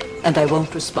question, and I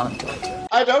won't respond to it.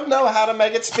 I don't know how to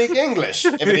make it speak English,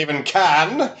 if it even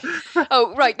can.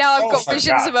 Oh, right, now I've got for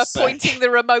visions of her God's sake. pointing the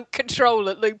remote control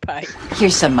at Lupe.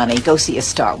 Here's some money. Go see a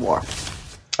Star War.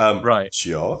 Right.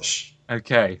 Josh?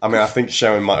 Okay. I mean, I think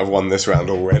Sharon might have won this round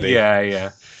already.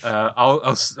 Yeah.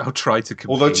 I'll try to compete.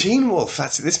 Although Teen Wolf,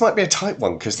 this might be a tight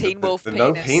one, because the Wolf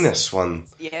no penis. penis one.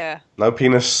 Yeah. No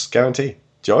penis guarantee.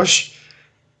 Josh?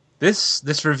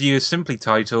 This review is simply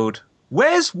titled,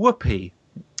 Where's Whoopi?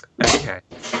 Okay.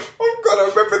 Oh God, I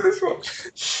remember this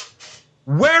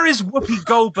one. Where is Whoopi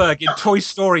Goldberg in Toy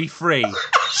Story 3?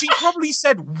 She probably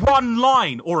said one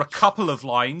line or a couple of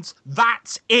lines.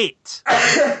 That's it.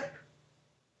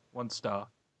 1 star.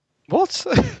 What?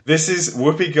 This is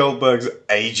Whoopi Goldberg's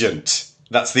agent.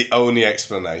 That's the only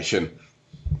explanation.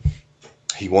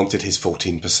 He wanted his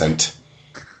 14%.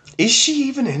 Is she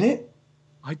even in it?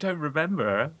 I don't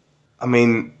remember. I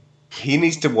mean, he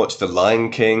needs to watch The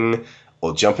Lion King,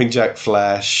 or Jumping Jack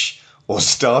Flash, or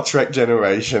Star Trek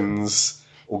Generations,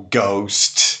 or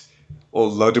Ghost, or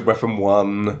Loaded Weapon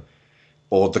 1,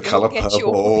 or The Colour Get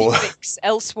your Purple. fix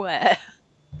elsewhere.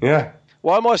 Yeah.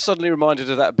 Why am I suddenly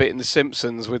reminded of that bit in The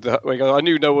Simpsons with the? Where he goes, I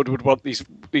knew no one would want these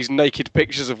naked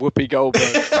pictures of Whoopi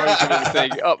Goldberg.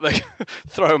 Everything up there,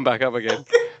 throw them back up again.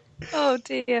 Oh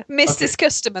dear. Missed his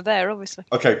customer there, obviously.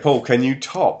 Okay, Paul, can you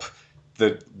top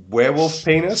the werewolf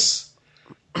penis?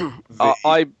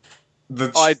 I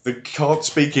The can't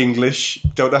speak English,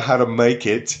 don't know how to make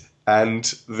it, and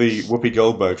the Whoopi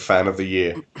Goldberg fan of the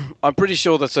year. I'm pretty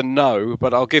sure that's a no,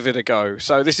 but I'll give it a go.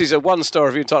 So this is a 1-star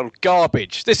review entitled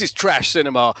Garbage. This is trash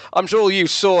cinema. I'm sure all you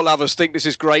Saw lovers think this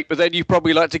is great, but then you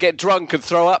probably like to get drunk and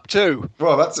throw up too.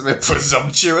 Well, that's a bit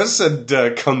presumptuous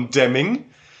and condemning.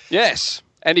 Yes.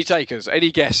 Any takers?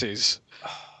 Any guesses?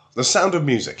 The Sound of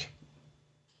Music.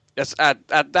 Yes,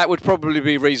 that would probably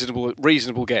be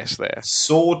reasonable guess there.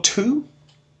 Saw 2?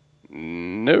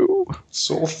 No.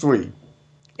 Saw 3?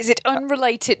 Is it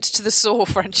unrelated to the Saw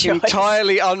franchise?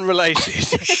 Entirely unrelated.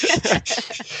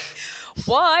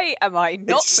 Why am I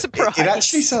not surprised? It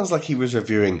actually sounds like he was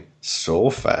reviewing Saw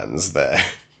fans there.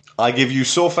 I give you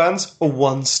Saw fans a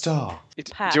 1 star. Do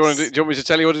you want me to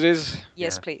tell you what it is?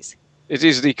 Yes, please. It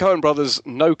is the Coen Brothers'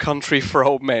 No Country for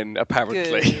Old Men,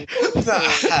 apparently. What the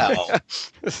hell?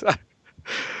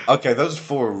 Okay, those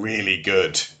 4 are really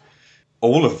good.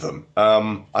 All of them.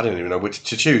 I don't even know which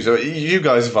to choose. You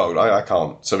guys vote. I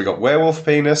can't. So we got Werewolf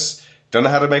Penis, Don't Know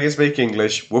How to Make It Speak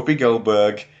English, Whoopi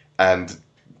Goldberg, and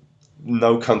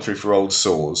No Country for Old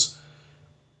Saws.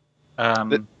 I'll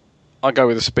go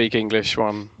with the Speak English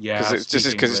one. Yeah, because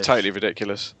it's totally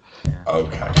ridiculous. Yeah.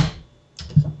 Okay.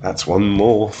 That's one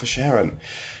more for Sharon.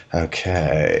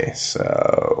 Okay,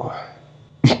 so...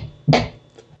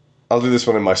 I'll do this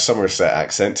one in my Somerset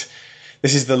accent.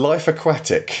 This is The Life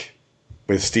Aquatic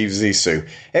with Steve Zissou.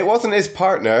 It wasn't his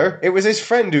partner, it was his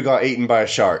friend who got eaten by a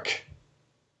shark.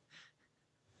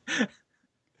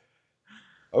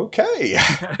 Okay.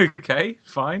 Okay,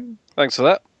 fine. Thanks for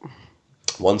that.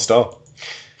 1 star.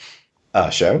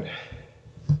 Sharon?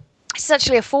 It's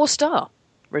actually a 4-star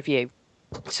review.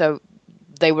 So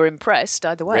they were impressed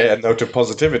either way. Rare note of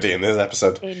positivity in this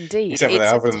episode. Indeed. Except for the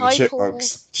It's Alvin and the entitled-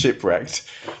 Chipmunks shipwrecked.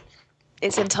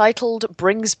 It's entitled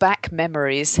Brings Back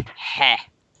Memories. Heh.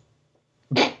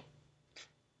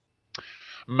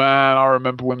 Man, I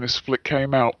remember when this flick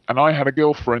came out, and I had a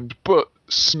girlfriend, but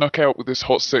snuck out with this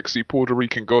hot, sexy Puerto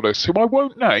Rican goddess, whom I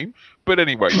won't name, but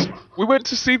anyways, we went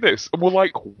to see this, and we're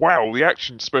like, wow, the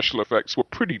action special effects were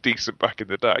pretty decent back in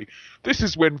the day. This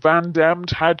is when Van Damme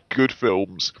had good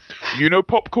films. You know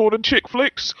popcorn and chick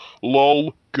flicks?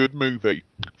 Lol, good movie.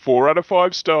 4 out of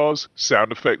 5 stars,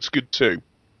 sound effects good too.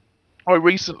 I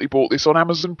recently bought this on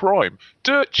Amazon Prime.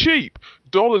 Dirt cheap.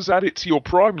 Dollars add it to your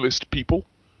Prime list, people.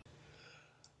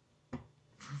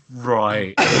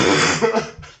 Right.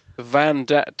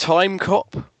 Time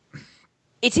Cop?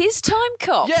 It is Time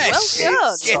Cop. Yes!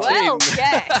 Well Get done. Well, in.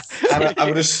 yes. And I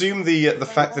would assume the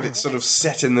fact that it's sort of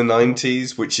set in the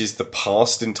 90s, which is the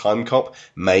past in Time Cop,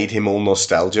 made him all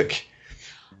nostalgic.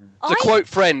 To quote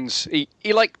Friends, he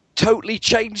totally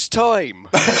changed time.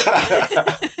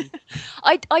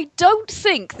 I don't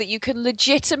think that you can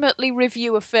legitimately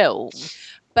review a film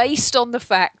based on the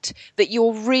fact that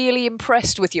you're really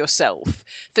impressed with yourself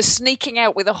for sneaking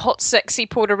out with a hot, sexy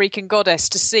Puerto Rican goddess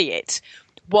to see it,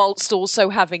 whilst also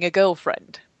having a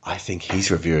girlfriend. I think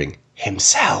he's reviewing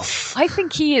himself. I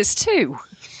think he is too.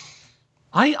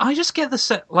 I just get the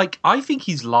set. Like, I think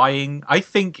he's lying. I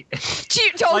think. Do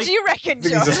you reckon,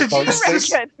 Josh? These are Do you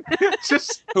sponsors. reckon?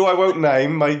 Just, Who I won't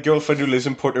name, my girlfriend who lives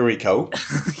in Puerto Rico.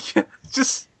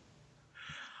 just.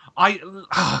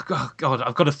 Oh God!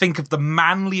 I've got to think of the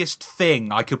manliest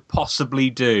thing I could possibly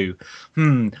do.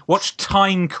 Watch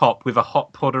Time Cop with a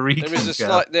hot Puerto Rican There is a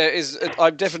girl. slight.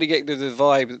 I'm definitely getting the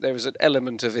vibe that there is an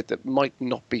element of it that might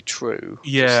not be true.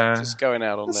 Yeah. just going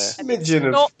out on there. Smidgen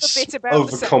of Not the bit about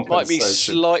the sex. Might be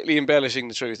overcompensation. slightly embellishing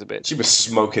the truth a bit. She was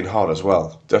smoking hot as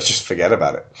well. Don't just forget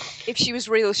about it. If she was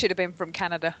real, she'd have been from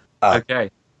Canada. Okay.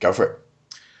 Go for it.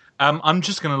 I'm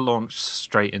just going to launch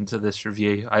straight into this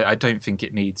review. I don't think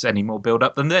it needs any more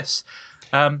build-up than this.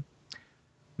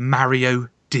 Mario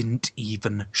didn't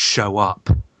even show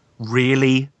up.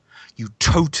 Really? You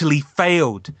totally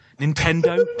failed.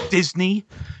 Nintendo, Disney,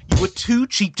 you were too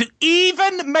cheap to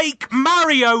even make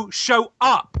Mario show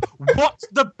up. What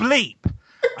the bleep?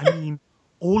 I mean,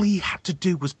 all he had to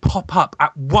do was pop up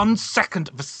at 1 second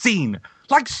of a scene,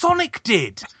 like Sonic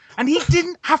did. And he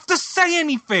didn't have to say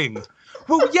anything.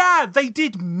 Well, yeah, they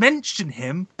did mention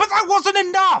him, but that wasn't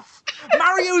enough.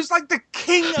 Mario's like the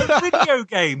king of video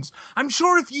games. I'm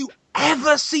sure if you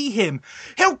ever see him,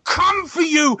 he'll come for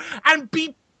you and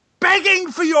be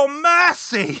begging for your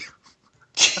mercy.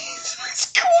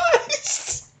 Jesus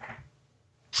Christ!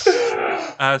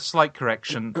 Slight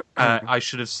correction. I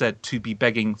should have said to be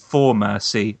begging for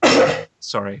mercy.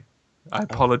 Sorry. I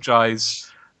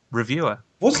apologise, reviewer.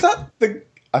 Was that the...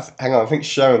 hang on, I think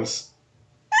Sharon's...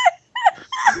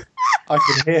 I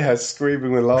could hear her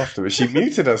screaming with laughter, but she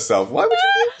muted herself. Why would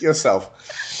you mute yourself?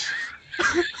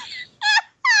 I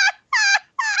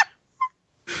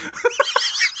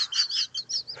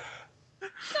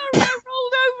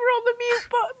rolled over on the mute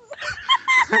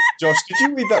button. Josh, could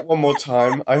you read that one more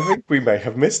time? I think we may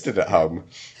have missed it at home.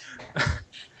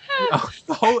 Oh,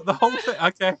 the whole thing.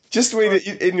 Okay. Just read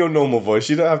it in your normal voice.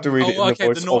 You don't have to read it in the voice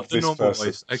of the this normal person.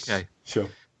 voice. Okay. Sure.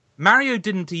 Mario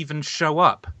didn't even show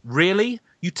up. Really?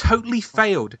 You totally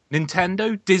failed.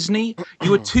 Nintendo, Disney,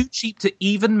 you were too cheap to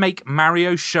even make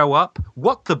Mario show up?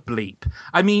 What the bleep?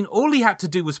 I mean, all he had to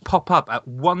do was pop up at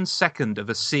 1 second of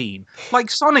a scene, like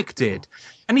Sonic did.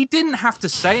 And he didn't have to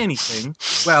say anything.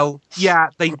 Well, yeah,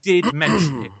 they did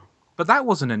mention it. But that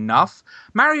wasn't enough.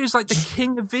 Mario's like the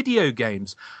king of video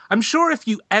games. I'm sure if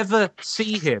you ever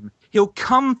see him, he'll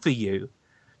come for you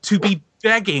to be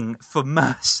begging for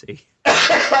mercy.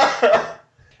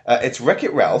 It's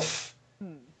Wreck-It Ralph,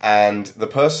 and the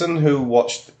person who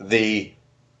watched the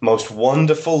most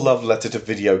wonderful love letter to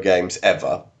video games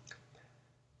ever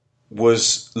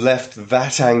was left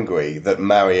that angry that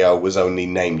Mario was only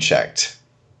name-checked.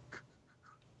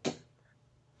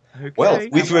 Okay. Well,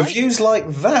 with reviews like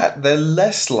that, they're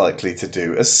less likely to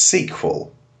do a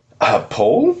sequel.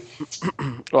 Paul?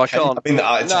 Well, I can't. I mean,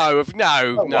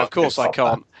 no, of course I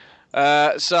can't.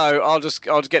 So I'll just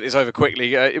get this over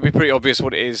quickly. It'll be pretty obvious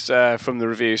what it is from the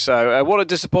review. So, what a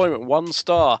disappointment! 1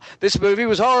 star. This movie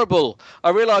was horrible. I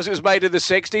realise it was made in the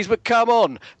 60s, but come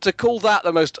on, to call that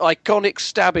the most iconic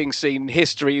stabbing scene in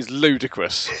history is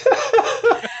ludicrous.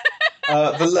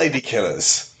 The Lady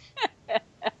Killers.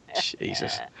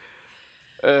 Jesus.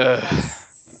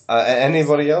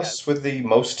 Anybody else with the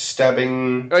most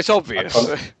stabbing? It's obvious.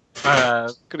 I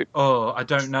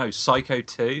don't know. Psycho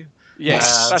 2?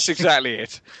 Yes, that's exactly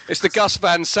it. It's the Gus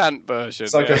Van Sant version.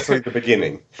 Psycho 3, the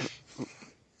beginning.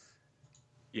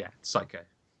 Yeah, Psycho.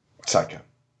 Psycho.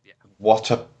 Yeah.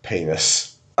 What a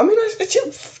penis. I mean,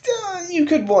 you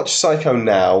could watch Psycho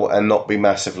now and not be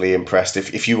massively impressed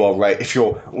if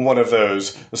you're one of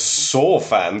those Saw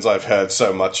fans I've heard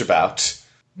so much about.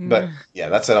 But yeah,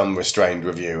 that's an unrestrained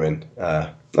review, and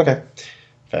okay,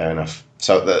 fair enough.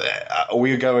 So, are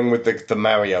we going with the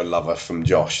Mario lover from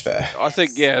Josh there? I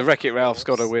think, yeah, Wreck-It Ralph's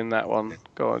got to win that one.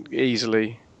 Go on,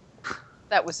 easily.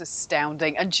 That was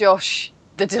astounding. And Josh,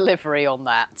 the delivery on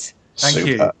that.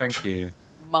 Thank you.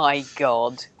 My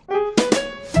God.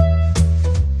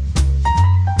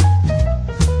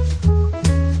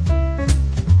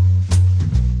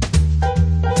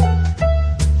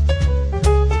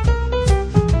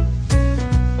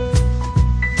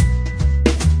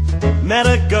 Met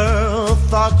a girl,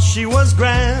 thought she was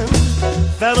grand,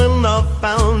 fell in love,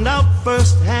 found out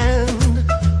firsthand,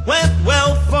 went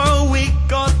well for a week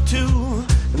or two,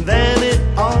 and then it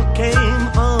all came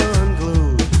undone.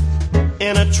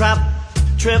 trap,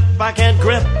 trip I can't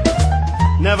grip.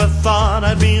 Never thought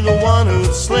I'd be the one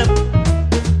who'd slip.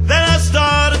 Then I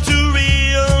started to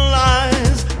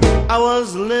realize I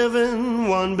was living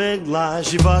one big lie.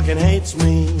 She fucking hates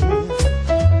me.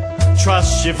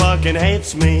 Trust, she fucking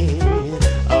hates me.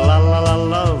 La la la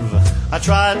love. I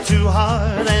tried too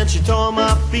hard and she tore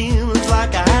my feelings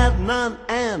like I had none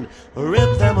and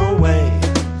ripped them away.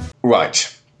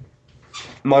 Right.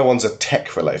 My one's a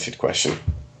tech-related question.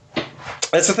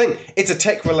 That's the thing. It's a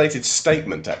tech-related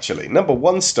statement, actually. Number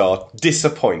 1 star,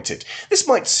 disappointed. This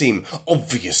might seem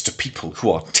obvious to people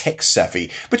who are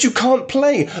tech-savvy, but you can't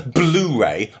play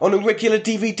Blu-ray on a regular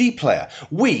DVD player.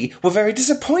 We were very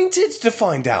disappointed to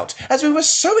find out, as we were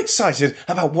so excited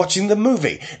about watching the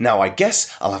movie. Now I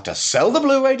guess I'll have to sell the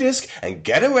Blu-ray disc and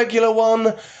get a regular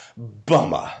one.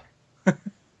 Bummer. And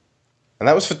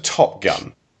that was for Top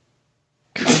Gun.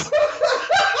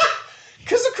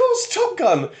 Because, of course, Top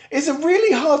Gun is a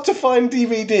really hard-to-find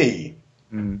DVD.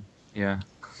 Yeah.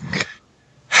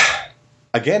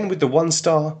 Again, with the 1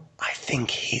 star, I think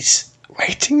he's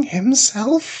rating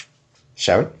himself.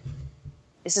 Sharon?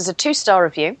 This is a 2-star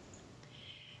review.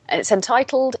 And it's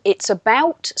entitled, It's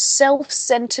About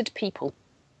Self-Centered People.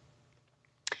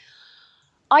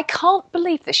 I can't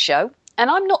believe this show, and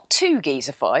I'm not too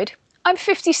geezified. I'm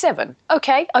 57.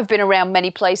 Okay, I've been around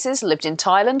many places, lived in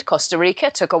Thailand, Costa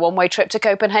Rica, took a one-way trip to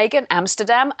Copenhagen,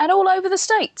 Amsterdam, and all over the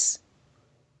States.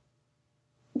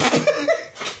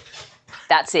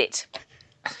 That's it.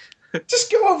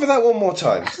 Just go over that one more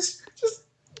time. Just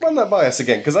run that by us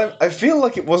again, because I feel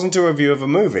like it wasn't a review of a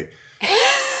movie.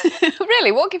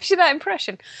 Really? What gives you that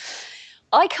impression?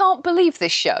 I can't believe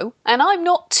this show, and I'm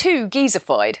not too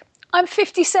geezified. I'm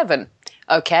 57.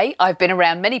 Okay, I've been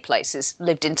around many places,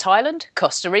 lived in Thailand,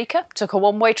 Costa Rica, took a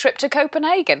one-way trip to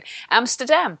Copenhagen,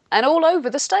 Amsterdam, and all over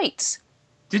the States.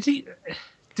 Did he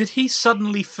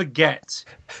suddenly forget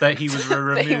that he was,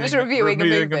 reviewing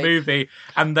a movie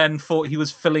and then thought he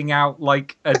was filling out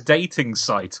like a dating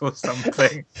site or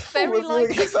something? Very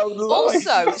likely.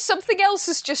 Also, something else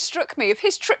has just struck me. If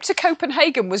his trip to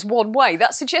Copenhagen was one way,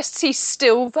 that suggests he's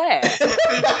still there.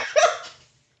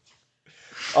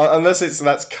 Unless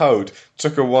that's code.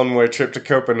 Took a one-way trip to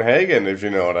Copenhagen, if you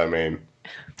know what I mean.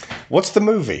 What's the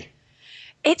movie?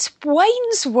 It's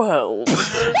Wayne's World. What?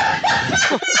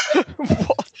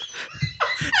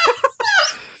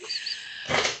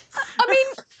 I mean,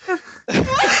 I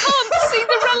can't see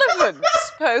the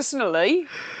relevance, personally.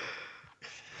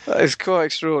 That is quite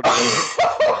extraordinary.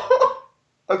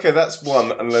 Okay, that's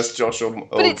one, unless Josh or...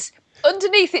 But it's...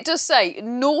 Underneath it does say,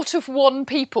 0 of 1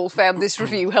 people found this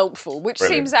review helpful, which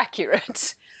Brilliant. seems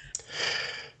accurate.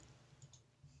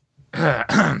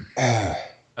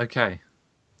 Okay.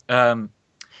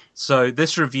 So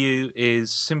this review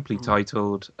is simply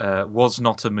titled, Was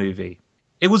Not a Movie.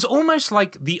 It was almost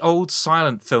like the old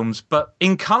silent films, but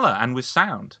in colour and with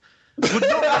sound. Would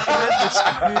not recommend this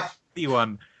movie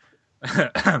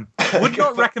Would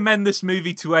not recommend this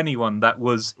movie to anyone that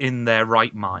was in their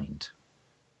right mind.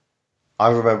 I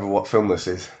remember what film this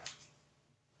is.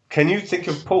 Can you think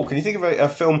of a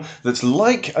film that's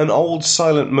like an old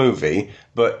silent movie,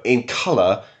 but in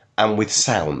colour and with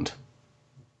sound?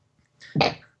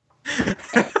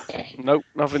 Nope,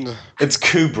 nothing. It's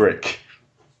Kubrick.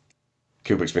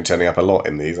 Kubrick's been turning up a lot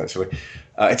in these, actually.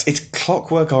 It's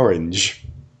Clockwork Orange.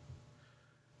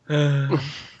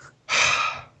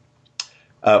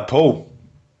 Paul.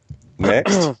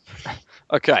 Next.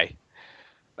 Okay.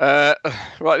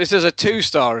 Right, this is a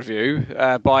 2-star review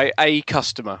by A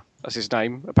Customer. That's his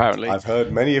name, apparently. I've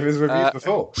heard many of his reviews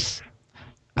before.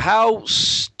 How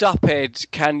stupid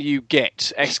can you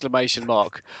get? !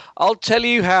 I'll tell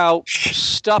you how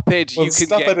stupid you can get.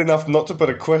 Stupid enough not to put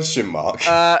a question mark.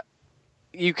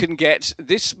 You can get.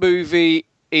 This movie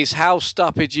is how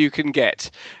stupid you can get.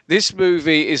 This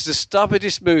movie is the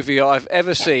stupidest movie I've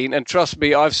ever seen, and trust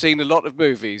me, I've seen a lot of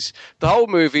movies. The whole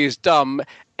movie is dumb,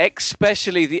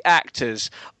 especially the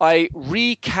actors. I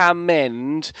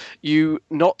recommend you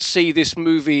not see this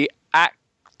movie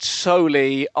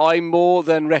solely. I more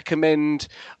than recommend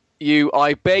you,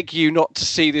 I beg you not to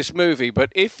see this movie.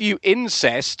 But if you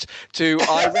incest to,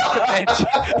 I recommend...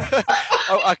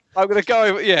 I'm going to go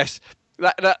over... Yes.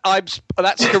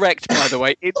 That's correct, by the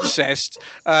way. Incest.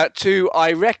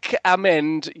 I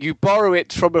recommend you borrow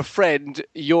it from a friend.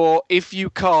 If you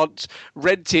can't,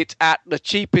 rent it at the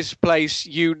cheapest place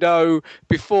you know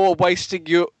before wasting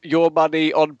your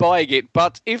money on buying it.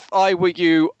 But if I were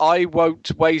you, I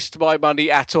won't waste my money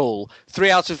at all.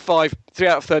 3 out of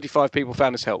 35 people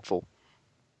found this helpful.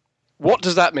 What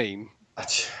does that mean?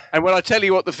 And when I tell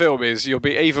you what the film is, you'll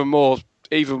be even more.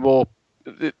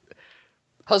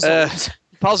 Puzzled.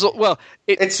 Puzzle. Well,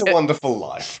 It's a Wonderful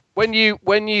Life. When you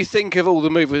think of all the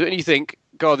movies, and you think,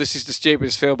 God, this is the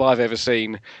stupidest film I've ever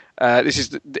seen. This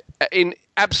is in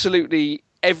absolutely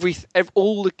every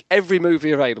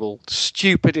movie available,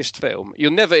 stupidest film.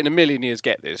 You'll never in a million years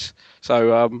get this.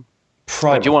 So,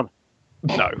 Primal. do you want?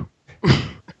 No.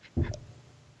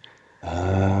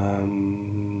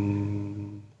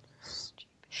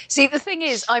 See, the thing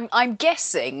is, I'm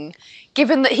guessing,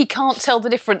 given that he can't tell the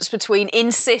difference between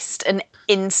insist and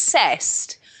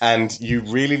incest. And you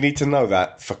really need to know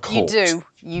that for court.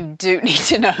 You do need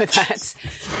to know that.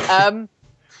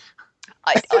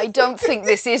 I don't think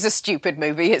this is a stupid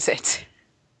movie, is it?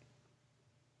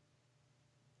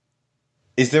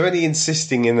 Is there any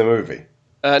insisting in the movie?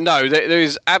 No, there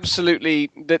is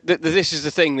absolutely. This is the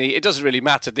thing. It doesn't really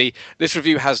matter. This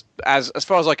review has, as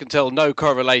far as I can tell, no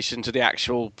correlation to the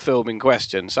actual film in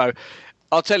question. So,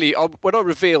 I'll tell you when I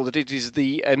reveal that it is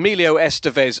the Emilio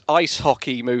Estevez ice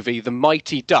hockey movie, The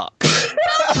Mighty Ducks.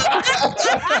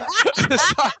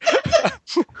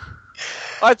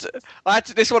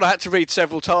 This one I had to read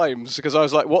several times because I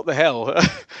was like, "What the hell?"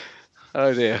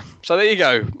 Oh dear. So there you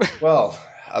go. Well.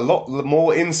 A lot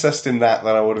more incest in that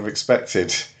than I would have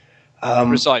expected.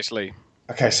 Precisely.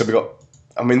 Okay, so we got.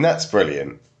 I mean, that's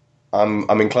brilliant. I'm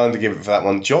inclined to give it for that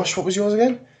one. Josh, what was yours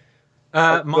again?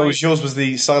 Yours was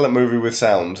the silent movie with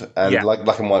sound and like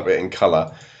black and white bit in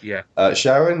colour. Yeah.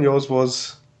 Sharon, yours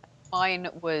was. Mine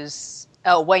was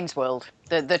Wayne's World,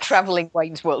 the travelling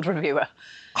Wayne's World reviewer.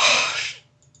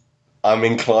 I'm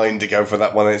inclined to go for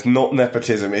that one. It's not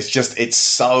nepotism. It's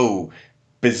so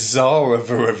bizarre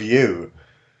of a review.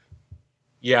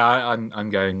 Yeah, I'm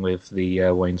going with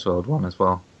the Wayne's World one as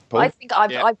well. I think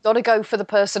I've got to go for the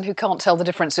person who can't tell the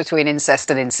difference between incest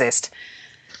and insist.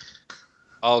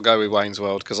 I'll go with Wayne's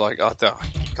World because I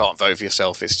can't vote for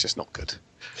yourself. It's just not good.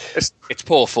 It's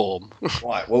poor form.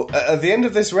 Right. Well, at the end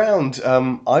of this round,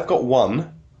 I've got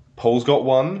 1, Paul's got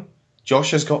 1,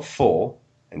 Josh has got 4,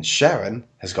 and Sharon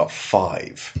has got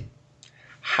 5.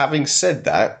 Having said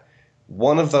that,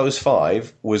 one of those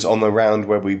 5 was on the round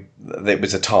where it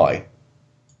was a tie.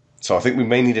 So I think we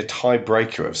may need a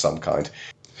tiebreaker of some kind.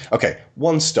 Okay,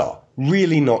 1 star.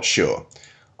 Really not sure.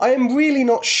 I am really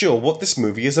not sure what this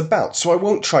movie is about, so I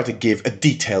won't try to give a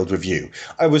detailed review.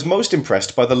 I was most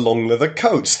impressed by the long leather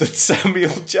coats that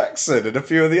Samuel Jackson and a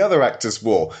few of the other actors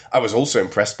wore. I was also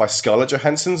impressed by Scarlett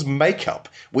Johansson's makeup,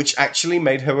 which actually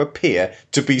made her appear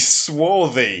to be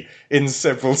swarthy in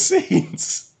several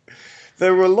scenes.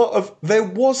 There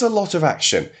was a lot of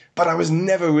action, but I was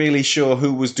never really sure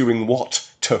who was doing what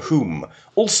to whom.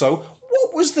 Also,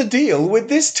 what was the deal with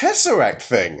this Tesseract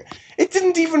thing? It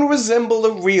didn't even resemble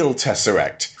a real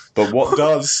Tesseract. But what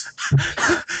does? He's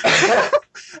asked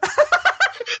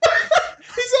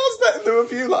that in the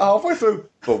review like halfway through.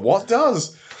 But what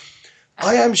does?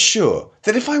 I am sure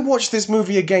that if I watched this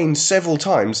movie again several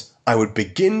times, I would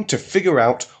begin to figure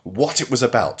out what it was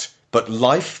about. But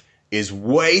life is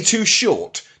way too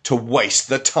short to waste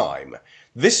the time.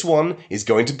 This one is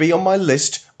going to be on my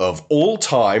list of all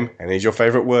time, and here's your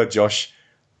favourite word, Josh,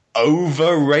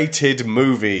 overrated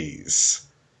movies.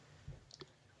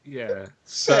 Yeah.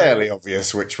 Fairly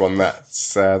obvious which one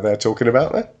that's they're talking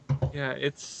about there. Yeah,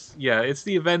 it's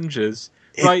the Avengers.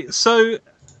 Right, so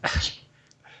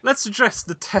let's address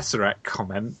the Tesseract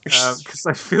comment, because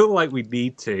I feel like we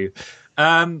need to.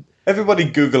 Everybody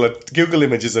Google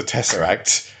images a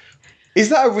Tesseract. Is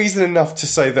that a reason enough to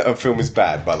say that a film is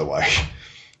bad, by the way?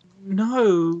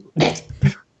 No.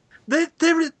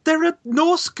 There are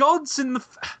Norse gods in the...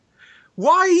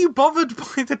 Why are you bothered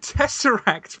by the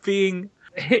Tesseract being...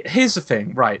 Here's the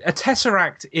thing, right? A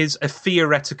Tesseract is a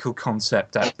theoretical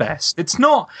concept at best. It's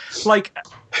not like...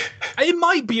 It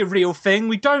might be a real thing.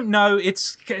 We don't know.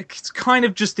 It's kind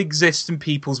of just exists in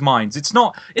people's minds. It's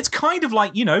kind of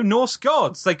like, Norse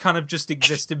gods. They kind of just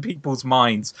exist in people's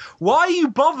minds. Why are you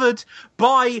bothered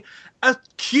by a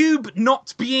cube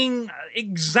not being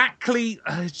exactly...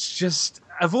 it's just...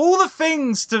 Of all the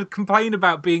things to complain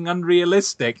about being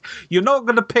unrealistic, you're not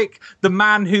going to pick the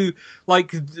man who,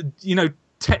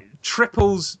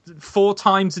 triples 4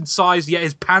 times in size, yet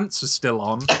his pants are still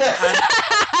on.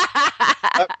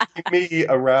 Me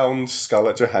around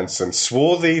Scarlett Johansson,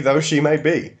 swarthy though she may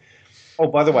be. Oh,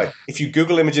 by the way, if you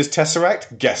Google images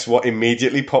Tesseract, guess what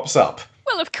immediately pops up?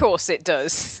 Well, of course it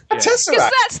does. A Tesseract!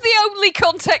 Because that's the only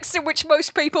context in which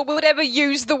most people would ever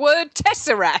use the word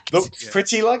Tesseract. Looks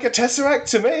pretty like a Tesseract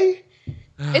to me.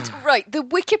 It's right. The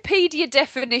Wikipedia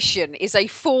definition is a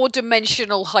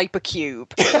 4-dimensional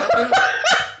hypercube. Do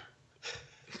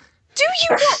you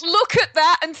not look at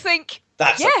that and think,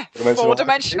 that's yeah,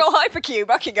 4-dimensional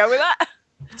hypercube, I can go with that?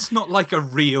 That's not like a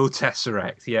real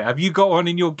Tesseract. Yeah, have you got one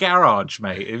in your garage,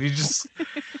 mate? Have you just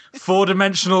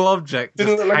 4-dimensional object just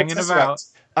Didn't look like a hanging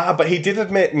Tesseract. about? But he did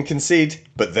admit and concede.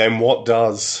 But then what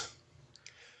does?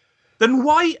 Then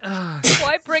why?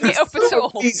 Why bring it up at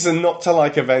all? Reason not to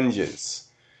like Avengers.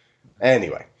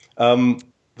 Anyway,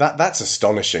 that's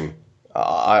astonishing.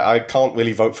 I can't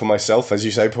really vote for myself, as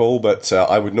you say, Paul, but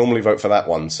I would normally vote for that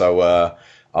one. So,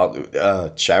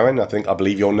 Sharon, I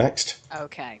believe you're next.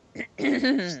 Okay.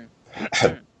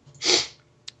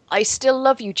 I still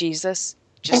love you, Jesus,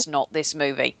 just not this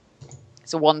movie.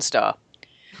 It's a 1 star.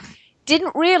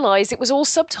 Didn't realise it was all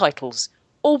subtitles,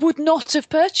 or would not have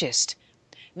purchased.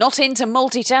 Not into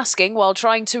multitasking while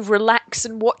trying to relax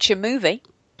and watch a movie.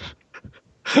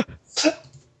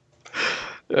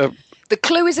 The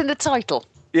clue is in the title.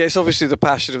 Yeah, it's obviously The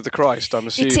Passion of the Christ, I'm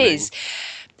assuming. It is.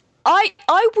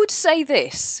 I would say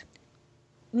this.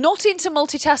 Not into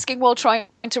multitasking while trying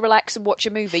to relax and watch a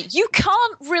movie. You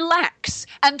can't relax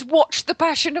and watch The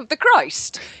Passion of the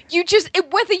Christ. You just,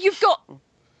 whether you've got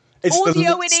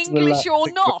audio in English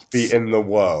or not. Be in the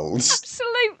world.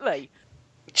 Absolutely.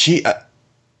 Gee,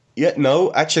 yeah,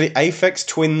 no, actually, Aphex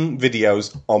Twin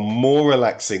videos are more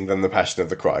relaxing than The Passion of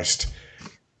the Christ.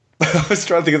 I was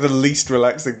trying to think of the least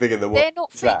relaxing thing in the world. They're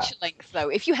not feature-length, though.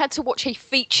 If you had to watch a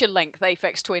feature-length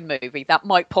Aphex Twin movie, that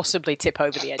might possibly tip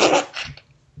over the edge.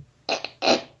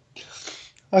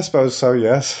 I suppose so,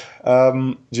 yes.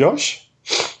 Josh?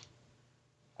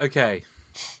 Okay.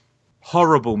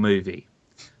 Horrible movie.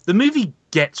 The movie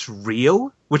gets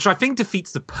real, which I think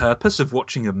defeats the purpose of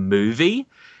watching a movie.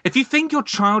 If you think your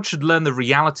child should learn the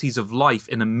realities of life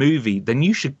in a movie, then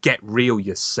you should get real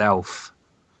yourself.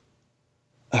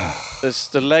 It's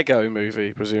the Lego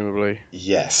movie, presumably.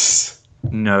 Yes.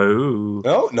 No.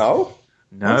 No?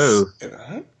 No.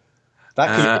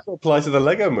 That could also apply to the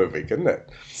Lego movie, couldn't it?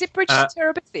 Is it Bridge to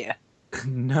Terabithia?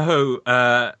 No.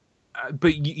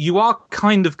 But you are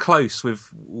kind of close with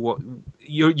what...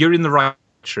 You're in the right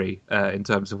tree in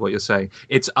terms of what you're saying.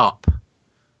 It's Up.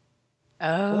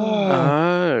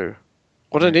 Oh.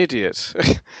 What an idiot.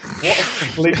 What a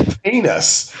complete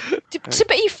penis. To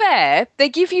be fair, they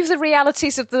give you the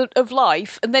realities of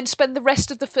life and then spend the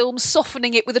rest of the film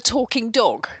softening it with a talking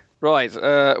dog. Right,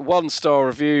 1 star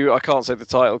review. I can't say the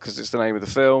title because it's the name of the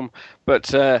film.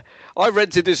 But I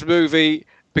rented this movie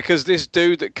because this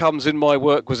dude that comes in my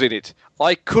work was in it.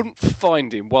 I couldn't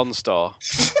find him. 1 star.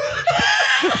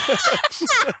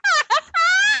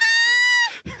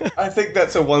 I think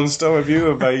that's a 1 star review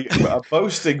of a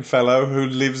boasting fellow who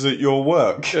lives at your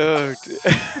work. Oh,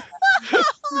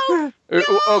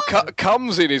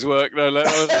 comes in his work, no, what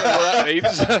that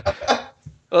means.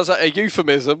 That's like a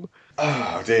euphemism.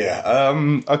 Oh, dear.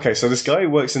 Okay, so this guy who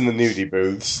works in the nudie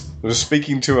booths was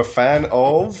speaking to a fan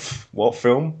of... what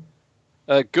film?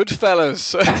 Goodfellas.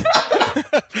 So...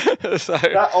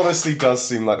 That honestly does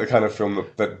seem like the kind of film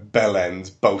that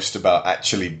Bellend boast about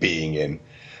actually being in.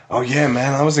 Oh, yeah,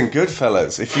 man, I was in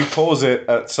Goodfellas. If you pause it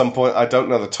at some point, I don't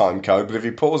know the time code, but if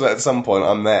you pause it at some point,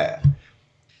 I'm there.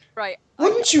 Right.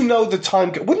 Wouldn't you know the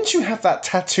time code? Wouldn't you have that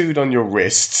tattooed on your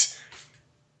wrist?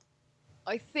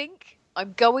 I think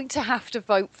I'm going to have to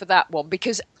vote for that one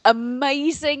because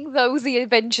amazing though the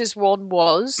Avengers one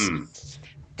was,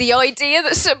 the idea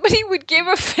that somebody would give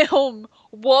a film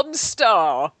 1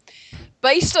 star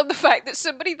based on the fact that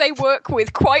somebody they work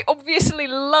with quite obviously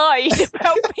lied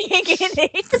about being in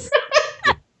it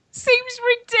seems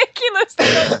ridiculous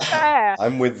and unfair.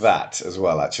 I'm with that as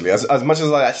well, actually. As much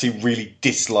as I actually really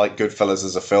dislike Goodfellas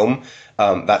as a film,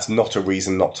 that's not a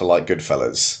reason not to like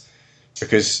Goodfellas.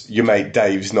 Because your mate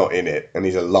Dave's not in it, and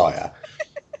he's a liar.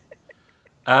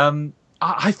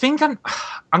 I think I'm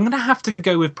going to have to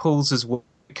go with Paul's as well,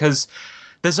 because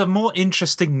there's a more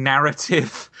interesting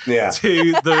narrative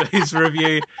to his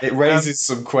review. It raises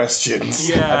some questions.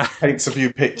 Yeah. And paints a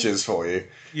few pictures for you.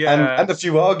 Yeah. And a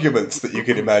few arguments that you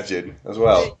could imagine as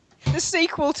well. The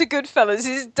sequel to Goodfellas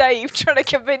is Dave trying to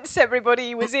convince everybody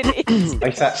he was in it.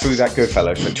 I sat through that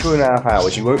Goodfellas for 2.5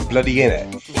 hours. You weren't bloody in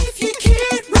it. If you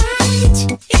can't write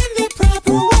in the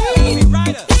proper way,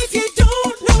 if you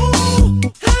don't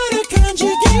know how to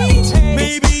conjugate,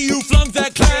 maybe you flunked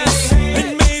that class,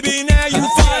 and maybe now you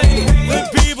find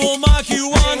that people mock you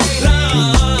online.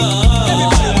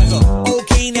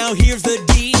 Okay, now here's the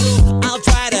deal. I'll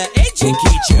try to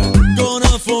educate you.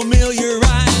 Gonna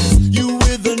familiarize you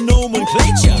with the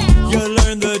nomenclature. You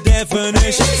learn the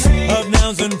definitions of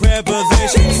nouns and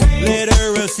prepositions.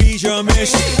 Literacy's your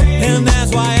mission, and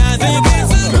that's why I think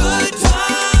it's a good time.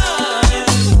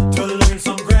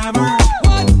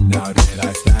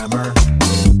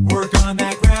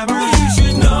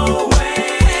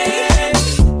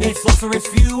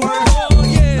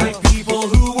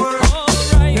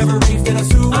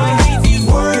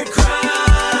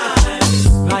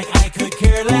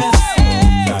 careless.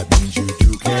 That means you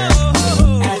do care.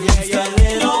 And just a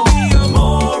little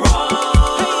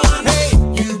moron. Hey,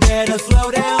 you better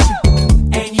slow down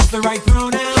and use the right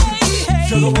pronoun.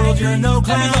 Show the world you're no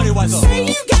clown. Say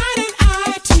you got an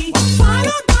IT,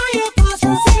 followed by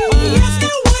apostrophe. Yes,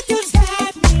 now what does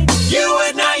that mean? You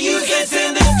would not use this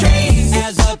in this case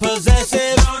as a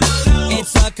possessive.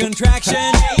 It's a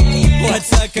contraction.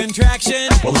 What's a contraction?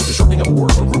 Well, it's the shortening of a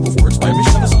word or group of words by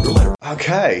omission of a single letter.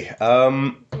 Okay,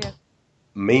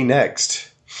 me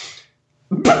next.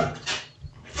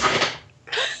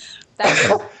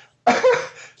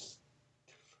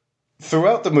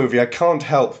 Throughout the movie, I can't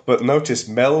help but notice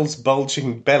Mel's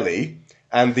bulging belly,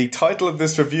 and the title of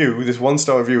this review, this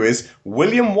one-star review, is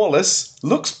William Wallace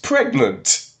Looks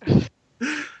Pregnant.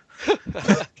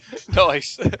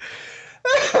 Nice.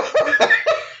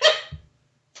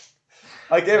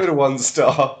 I gave it a 1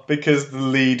 star because the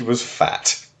lead was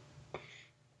fat.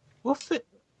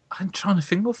 I'm trying to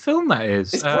think what film that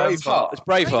is. It's Braveheart. It's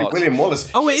Braveheart. William Wallace.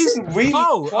 Oh, it is. Really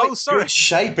Sorry. good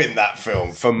shape in that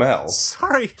film for Mel.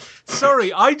 Sorry.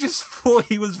 I just thought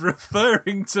he was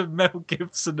referring to Mel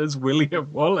Gibson as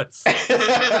William Wallace.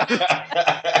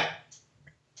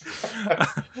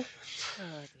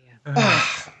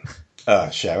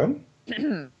 Sharon?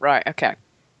 Right, okay.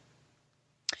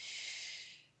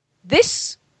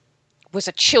 This was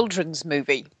a children's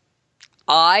movie.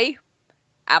 I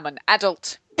am an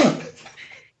adult.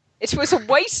 It was a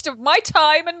waste of my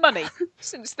time and money,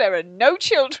 since there are no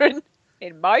children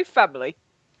in my family.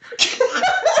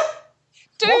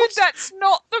 Dude, that's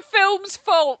not the film's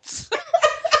fault.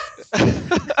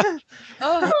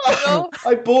 Oh,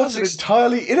 I bought an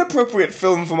entirely inappropriate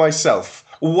film for myself.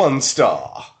 1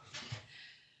 star.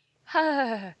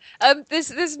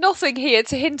 There's nothing here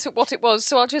to hint at what it was,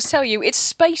 so I'll just tell you, it's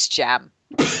Space Jam.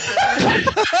 How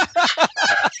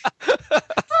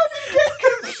do you get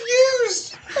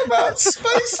confused about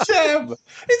Space Jam?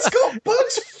 It's got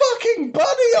Bugs fucking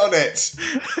Bunny on it.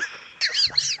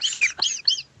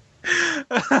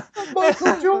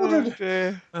 Michael Jordan.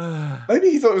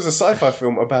 Maybe he thought it was a sci-fi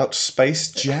film about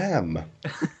Space Jam.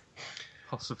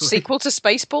 Possibly. Sequel to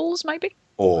Spaceballs, maybe?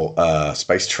 Or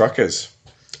Space Truckers.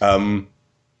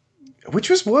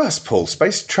 Which was worse, Paul?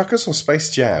 Space Truckers or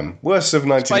Space Jam? Worse of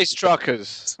 19... Space Truckers.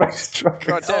 Space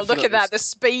Truckers. Oh, look at that, the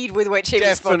speed with which he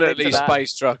responded to Definitely that.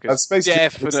 Space Truckers.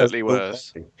 Definitely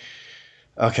worse.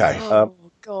 Okay. Oh,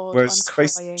 God, whereas I'm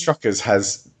Space crying. Truckers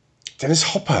has Dennis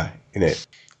Hopper in it.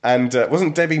 And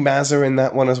wasn't Debbie Mazur in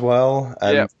that one as well?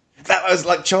 And that was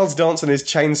like Charles Dance and his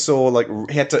chainsaw, like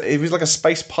he was like a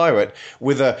space pirate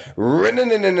with a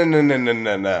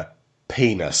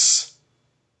penis.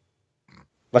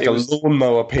 Like a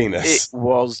lawnmower penis. It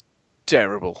was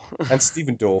terrible. And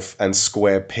Stephen Dorff and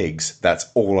Square Pigs. That's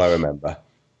all I remember.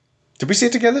 Did we see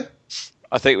it together?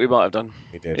 I think we might have done.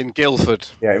 We did. In Guildford.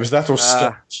 Yeah, it was that or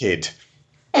Star Kid.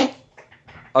 I think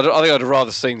I'd have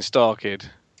rather seen Star Kid.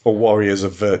 Or Warriors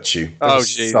of Virtue. There Oh,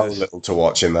 was Jesus. so little to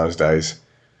watch in those days.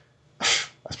 I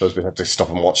suppose we'd have to stop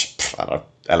and watch, I don't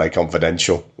know, LA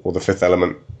Confidential or The Fifth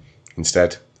Element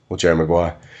instead. Or Jerry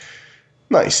Maguire.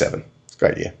 97. It's a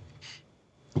great year.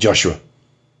 Joshua.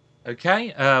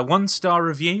 Okay, 1-star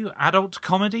review, adult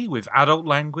comedy with adult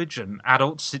language and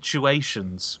adult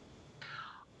situations.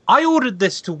 I ordered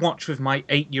this to watch with my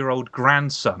 8-year-old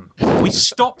grandson. We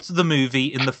stopped the movie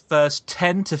in the first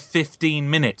 10 to 15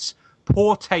 minutes.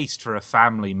 Poor taste for a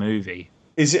family movie.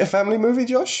 Is it a family movie,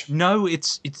 Josh? No,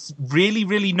 it's really,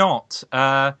 really not.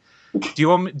 Do you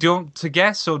want to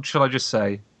guess, or shall I just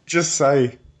say? Just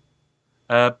say.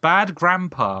 Bad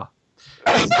Grandpa.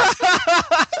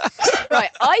 Right,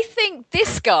 I think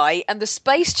this guy and the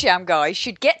Space Jam guy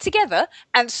should get together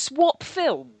and swap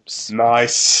films.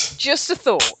 Nice. Just a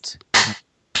thought.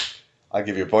 I'll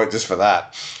give you a point just for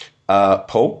that.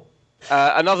 Paul?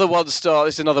 Another 1-star.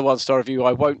 This is another 1-star review.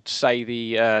 I won't say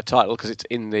the title because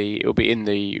it'll be in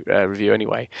the review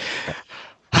anyway.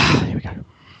 Here we go.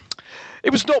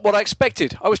 It was not what I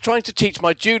expected. I was trying to teach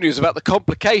my juniors about the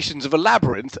complications of a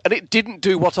labyrinth, and it didn't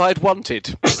do what I'd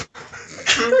wanted.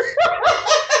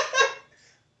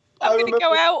 I'm going to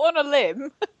go out on a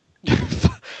limb.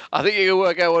 I think you can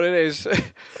work out what it is.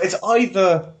 It's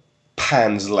either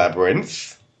Pan's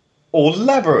Labyrinth or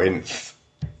Labyrinth.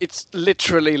 It's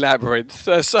literally Labyrinth.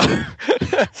 So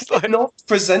Did it not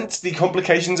present the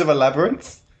complications of a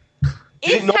labyrinth?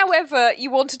 If, however,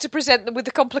 you wanted to present them with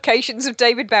the complications of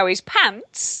David Bowie's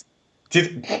pants...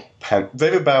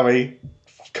 David Bowie,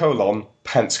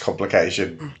 pants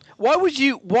complication. Why would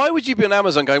you be on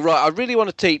Amazon going, right, I really want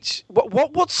to teach...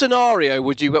 What scenario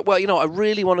would you... Well, I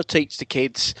really want to teach the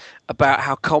kids about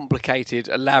how complicated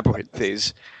a labyrinth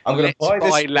is. I'm going to buy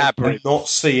this Labyrinth. and not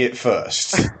see it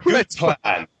first. Good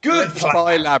plan. Good plan.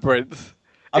 Buy Labyrinth.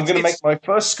 I'm going to make my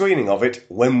first screening of it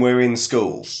when we're in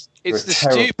school. It's the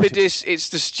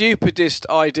stupidest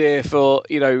idea for,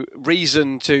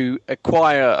 reason to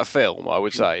acquire a film, I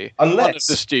would say. One of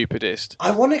the stupidest.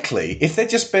 Ironically, if they'd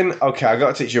just been, okay, I've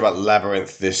got to teach you about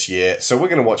Labyrinth this year, so we're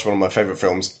going to watch one of my favourite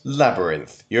films,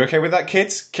 Labyrinth. You okay with that,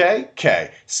 kids?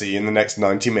 Okay. See you in the next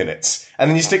 90 minutes. And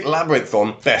then you stick Labyrinth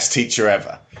on, best teacher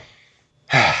ever.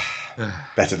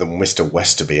 Better than Mr.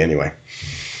 Westerby, anyway.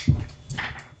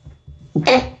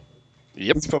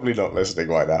 Yep. He's probably not listening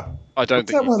right now. I don't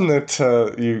think that one that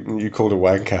you called a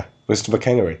wanker, Mr.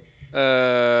 McHenry?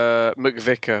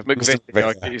 McVitie.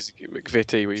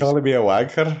 Charlie be a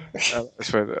wanker?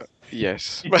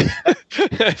 Yes.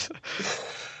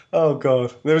 Oh,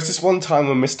 God. There was this one time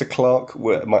when Mr. Clark,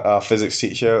 our physics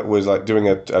teacher, was like doing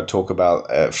a talk about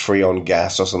Freon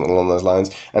gas or something along those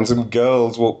lines, and some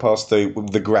girls walked past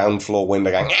the ground floor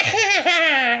window going...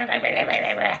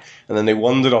 And then they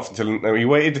wandered off until he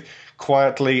waited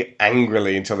quietly,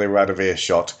 angrily, until they were out of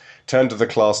earshot, turned to the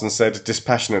class and said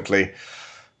dispassionately,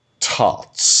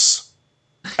 "Tarts,"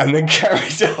 and then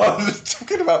carried on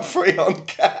talking about Freon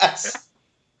gas.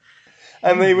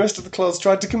 And the rest of the class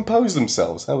tried to compose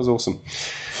themselves. That was awesome.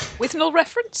 With no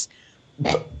reference?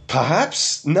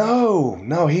 Perhaps? No,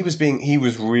 he was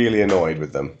really annoyed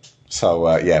with them.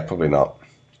 So, yeah, probably not.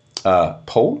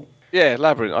 Paul? Yeah,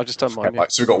 Labyrinth. I just don't mind. Right,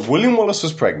 so we've got William Wallace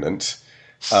was pregnant.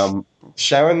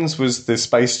 Sharon's was the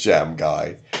Space Jam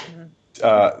guy.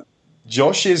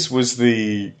 Josh's was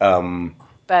the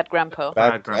Bad Grandpa.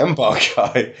 Bad Grandpa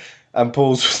guy, and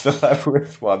Paul's was the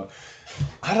Labyrinth one.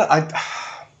 I'm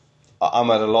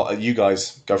at a lot. You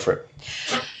guys go for it.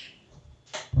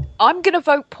 I'm going to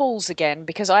vote Paul's again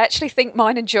because I actually think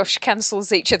mine and Josh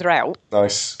cancels each other out.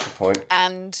 Nice, good point.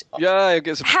 And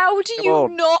how do you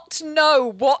not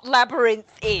know what Labyrinth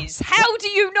is? How do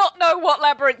you not know what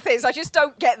Labyrinth is? I just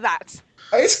don't get that.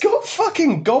 It's got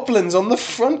fucking goblins on the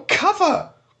front cover.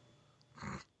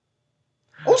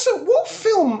 Also, what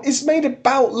film is made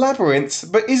about labyrinths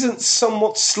but isn't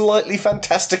somewhat slightly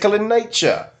fantastical in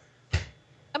nature?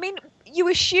 I mean, you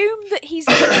assume that he's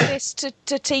doing this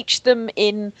to teach them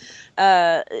in,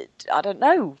 I don't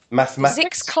know, mathematics,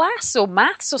 physics class or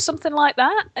maths or something like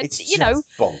that. It's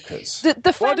bonkers.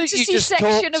 The fantasy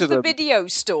section of the video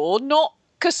store, not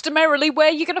customarily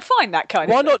where you're going to find that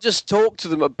kind of thing. Why not just talk to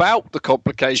them about the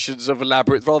complications of a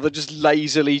labyrinth rather than just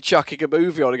lazily chucking a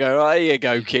movie on and go, "Oh, here you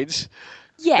go, kids.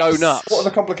 Yes. Go nuts." What are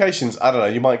the complications? I don't know.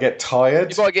 You might get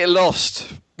tired. You might get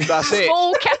lost. That's it.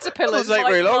 Small caterpillars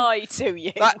might lie to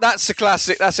you. That's a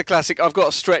classic. That's a classic. I've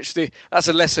got to stretch That's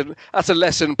a lesson. That's a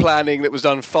lesson planning that was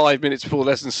done 5 minutes before the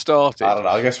lesson started. I don't know.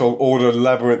 I guess we'll order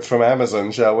Labyrinth from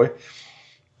Amazon, shall we?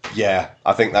 Yeah,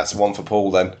 I think that's one for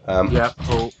Paul then. Yeah,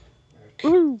 Paul.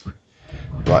 Ooh.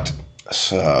 Right.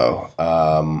 So,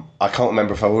 I can't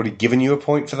remember if I've already given you a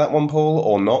point for that one, Paul,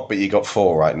 or not, but you got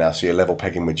 4 right now, so you're level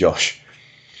pegging with Josh.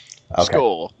 Okay.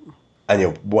 Score. And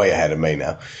you're way ahead of me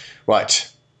now. Right.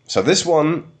 So this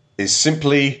one is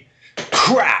simply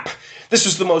crap. This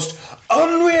was the most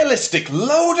unrealistic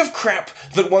load of crap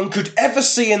that one could ever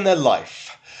see in their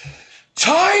life.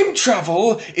 Time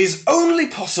travel is only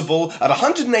possible at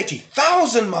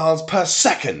 180,000 miles per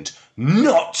second,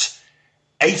 not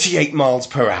 88 miles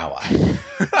per hour.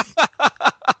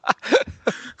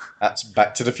 That's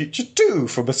Back to the Future 2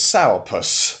 from a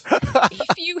sourpuss.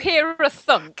 If you hear a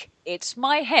thunk, it's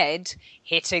my head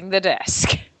hitting the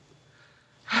desk.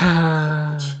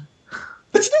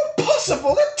 It's not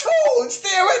possible at all. It's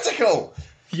theoretical.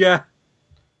 Yeah.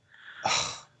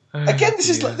 Again, this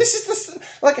is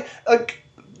like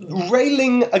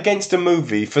railing against a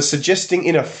movie for suggesting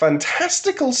in a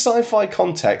fantastical sci-fi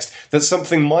context that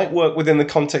something might work within the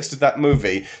context of that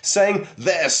movie,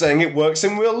 they're saying it works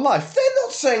in real life. They're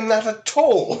not saying that at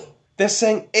all. They're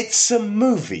saying it's a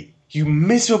movie, you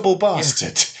miserable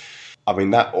bastard. Yeah. I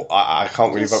mean, that I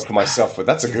can't really vote for myself, but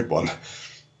that's a good one.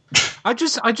 I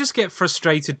just get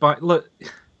frustrated by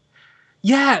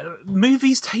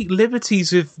movies take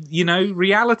liberties with,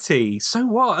 reality. So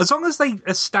what? As long as they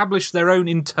establish their own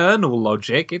internal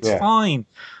logic, it's fine.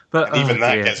 But and even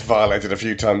that gets violated a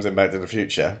few times in Back to the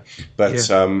Future.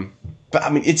 But I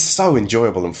mean, it's so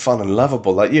enjoyable and fun and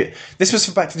lovable. This was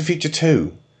for Back to the Future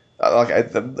 2.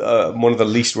 One of the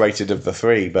least rated of the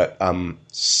 3, but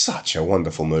such a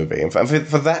wonderful movie. And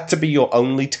for that to be your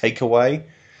only takeaway,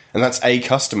 and that's a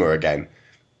customer again.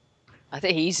 I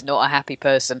think he's not a happy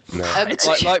person. No.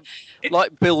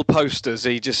 Like Bill Posters,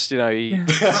 he just,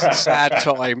 sad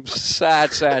times.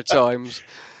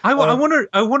 I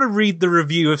want to read the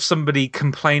review of somebody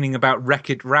complaining about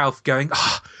Wreck-It Ralph going,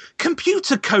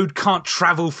 computer code can't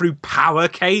travel through power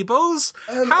cables.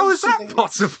 How is that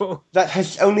possible? That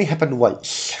has only happened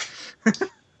once.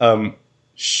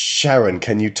 Sharon,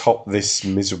 can you top this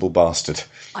miserable bastard?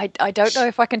 I don't know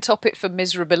if I can top it for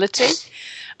miserability.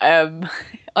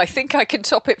 I think I can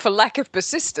top it for lack of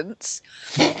persistence.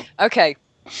 Okay.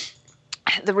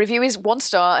 The review is 1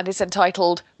 star and it's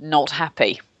entitled Not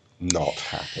Happy. Not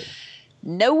happy.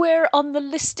 Nowhere on the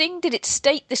listing did it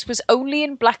state this was only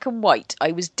in black and white.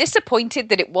 I was disappointed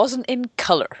that it wasn't in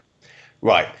colour.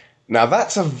 Right. Now,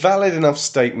 that's a valid enough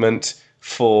statement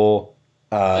for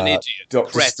an idiot.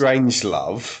 Dr.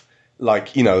 Strangelove.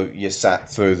 Like, you sat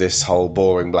through this whole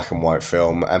boring black and white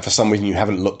film, and for some reason you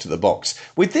haven't looked at the box.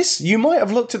 With this, you might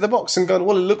have looked at the box and gone,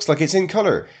 well, it looks like it's in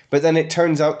colour. But then it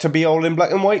turns out to be all in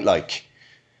black and white, like.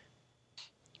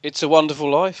 It's a Wonderful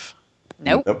Life?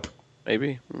 Nope.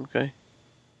 Maybe. Okay.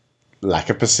 Lack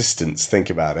of persistence.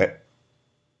 Think about it.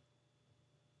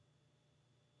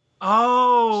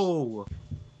 Oh!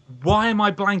 Why am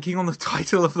I blanking on the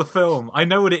title of the film? I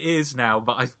know what it is now,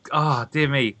 but dear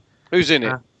me. Who's in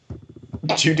it?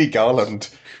 Judy Garland.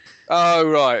 Oh,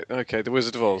 right. Okay, The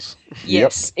Wizard of Oz.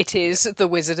 Yes, It is The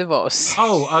Wizard of Oz.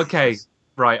 Oh, okay.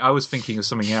 Right, I was thinking of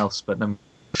something else, but then...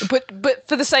 But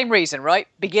for the same reason, right?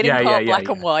 Beginning part black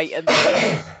and white. And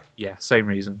then... Yeah, same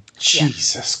reason.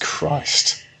 Jesus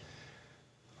Christ.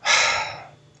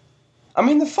 I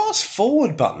mean, the fast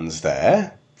forward button's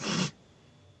there.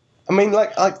 I mean,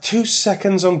 like 2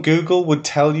 seconds on Google would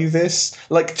tell you this.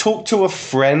 Like, talk to a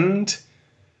friend.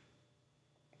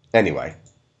 Anyway,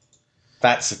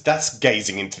 that's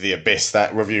gazing into the abyss,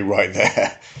 that review right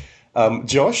there.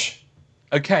 Josh?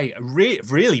 Okay,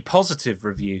 really positive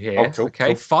review here. Oh, cool, okay,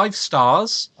 cool. 5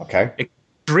 stars. Okay.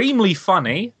 Extremely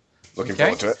funny. Looking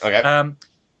forward to it. Okay.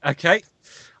 Okay.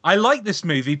 I like this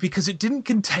movie because it didn't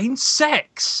contain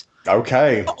sex.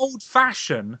 Okay. Not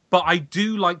old-fashioned, but I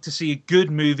do like to see a good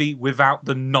movie without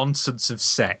the nonsense of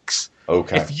sex.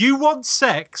 Okay. If you want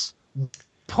sex...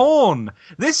 porn.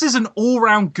 This is an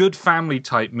all-round good family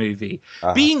type movie.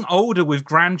 Uh-huh. Being older with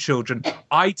grandchildren,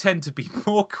 I tend to be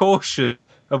more cautious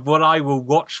of what I will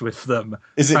watch with them.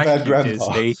 Is it Thank Bad you,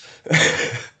 Grandpa? Disney.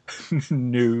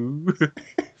 No.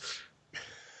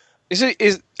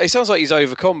 It sounds like he's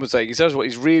overcompensating. He sounds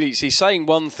like he's saying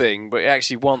one thing, but he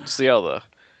actually wants the other.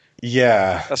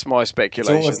 Yeah. That's my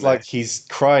speculation. It's almost like he's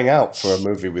crying out for a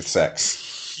movie with sex.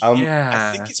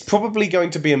 I think it's probably going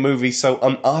to be a movie so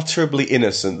unutterably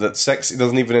innocent that sex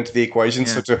doesn't even enter the equation.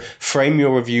 Yeah. So to frame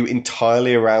your review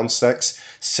entirely around sex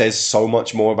says so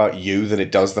much more about you than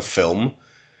it does the film.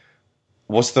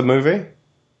 What's the movie?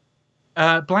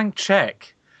 Blank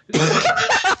Check.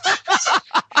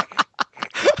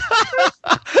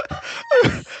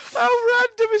 How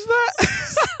random is that?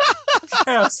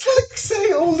 It's like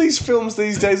saying all these films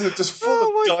these days are just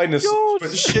full of dinosaurs,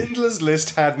 but Schindler's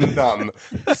List had none.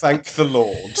 Thank the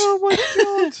Lord. Oh my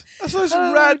god. That's such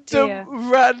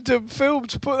random film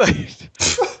to put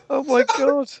that. Oh my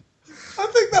god. I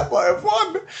think that might have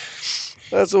won.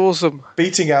 That's awesome.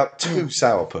 Beating out 2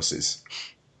 sourpusses.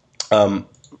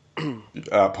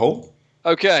 Paul?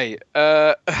 Okay.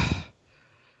 Oh,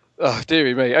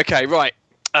 dearie me. Okay, right.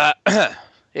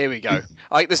 Here we go.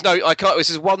 I can't. This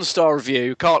is 1 star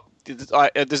review.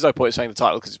 There's no point in saying the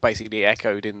title because it's basically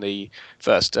echoed in the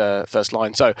first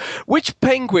line. So, which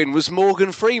penguin was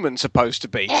Morgan Freeman supposed to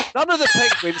be? None of the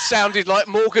penguins sounded like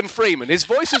Morgan Freeman. His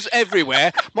voice was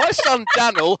everywhere. My son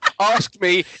Daniel asked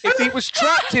me if he was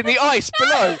trapped in the ice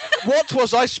below. What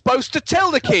was I supposed to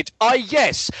tell the kid?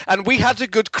 Yes, and we had a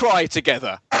good cry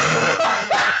together.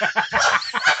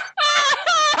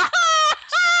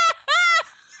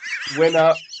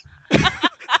 Winner.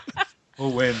 Who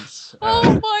wins?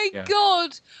 Oh my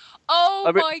god!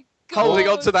 Oh my god! Holding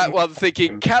on to that one,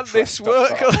 thinking, can this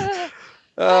work?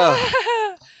 I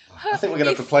think we're going to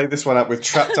have to play this one out with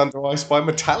Trapped Under Ice by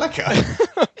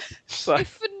Metallica. If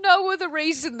for no other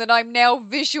reason than I'm now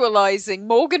visualising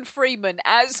Morgan Freeman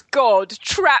as God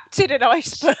trapped in an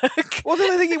iceberg. What did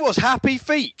I think it was? Happy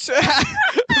Feet.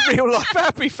 Real life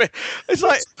Happy Feet. It's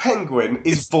like Penguin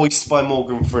is voiced by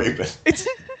Morgan Freeman.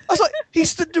 I was like,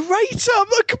 he's the narrator. I'm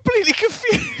not completely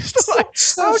confused.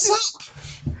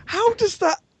 How does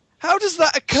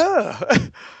that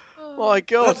occur? My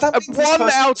God. And 1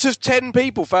 out of 10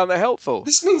 people found that helpful.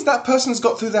 This means that person's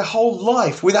got through their whole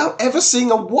life without ever seeing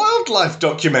a wildlife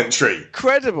documentary.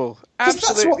 Incredible.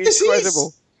 Absolutely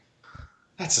incredible.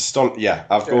 That's astonishing. Yeah,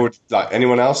 I've already,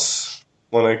 anyone else?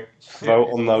 Want to vote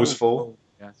on those four?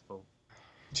 Yes, Paul.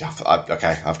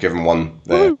 Okay, I've given one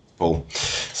there, Paul.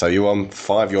 So you're on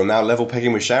 5. You're now level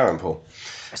pegging with Sharon, Paul.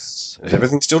 Yes. Is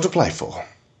everything still to play for?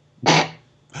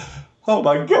 Oh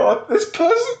my god, this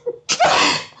person...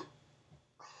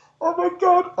 Oh my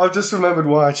god, I've just remembered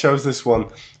why I chose this one.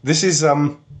 This is,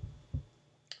 Oh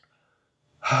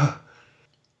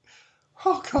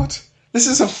god, this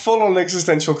is a full-on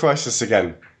existential crisis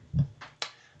again.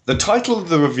 The title of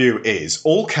the review is,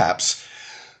 all caps,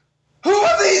 "Who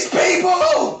are these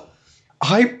people?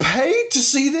 I paid to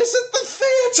see this at the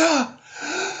theatre!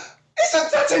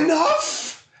 Isn't that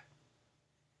enough?"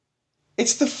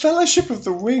 It's the Fellowship of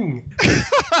the Ring.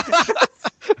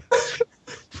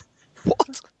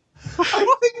 What?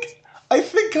 I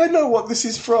think I know what this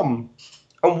is from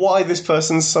and why this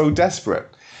person's so desperate.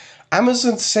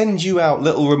 Amazon send you out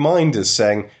little reminders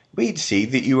saying, "We see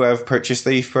that you have purchased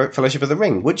the Fellowship of the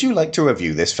Ring. Would you like to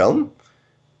review this film?"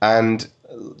 And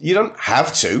you don't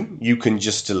have to. You can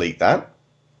just delete that.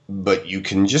 But you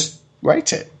can just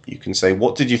rate it. You can say,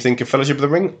 "What did you think of Fellowship of the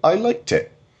Ring? I liked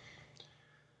it."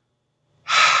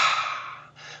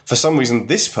 For some reason,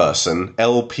 this person,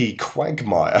 LP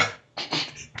Quagmire,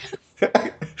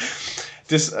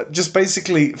 just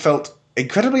basically felt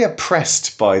incredibly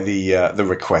oppressed by the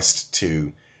request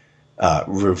to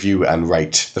review and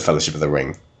rate the Fellowship of the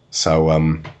Ring. So,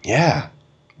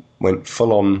 went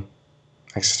full on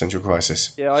existential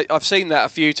crisis. Yeah, I've seen that a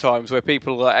few times where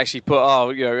people actually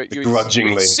put, you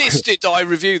Grudgingly. insisted I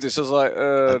review this. I was like,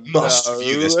 I must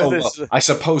review this. Oh, well, I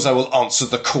suppose I will answer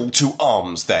the call to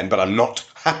arms then, but I'm not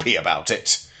happy about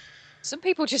it. Some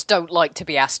people just don't like to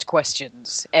be asked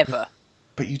questions, ever.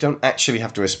 But you don't actually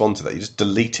have to respond to that. You just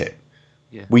delete it.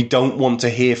 Yeah. We don't want to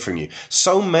hear from you.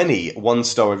 So many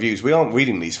 1-star reviews. We aren't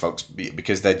reading these, folks,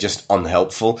 because they're just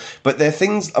unhelpful. But they're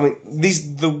things... I mean,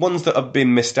 the ones that have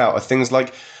been missed out are things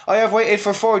like, "I have waited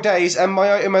for 4 days and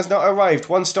my item has not arrived.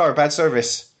 1 star, bad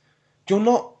service." You're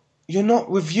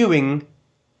not reviewing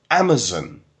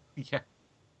Amazon. Yeah.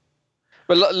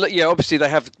 But yeah, obviously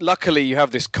luckily you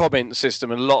have this comment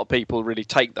system, and a lot of people really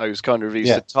take those kind of reviews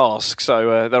to task.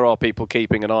 So there are people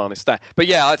keeping an eye on that. But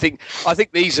yeah, I think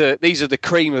these are the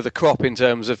cream of the crop in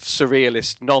terms of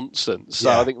surrealist nonsense. So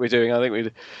I think we've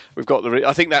got the.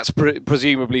 I think that's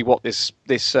presumably what this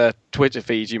Twitter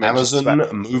feed you mentioned.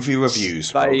 Amazon movie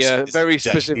reviews. They very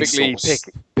specifically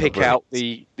pick out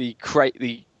the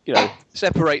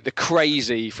separate the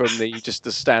crazy from the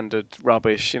standard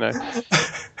rubbish.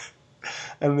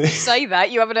 And say that,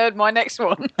 you haven't heard my next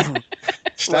one.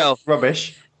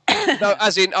 Rubbish. No,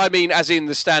 as in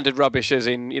the standard rubbish, as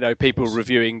in people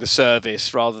reviewing the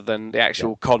service rather than the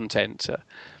actual content.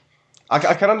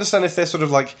 I can understand if they're sort of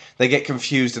like they get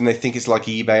confused and they think it's like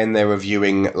eBay and they're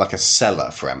reviewing like a seller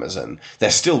for Amazon.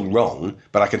 They're still wrong,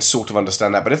 but I can sort of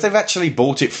understand that. But if they've actually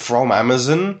bought it from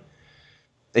Amazon,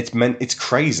 it's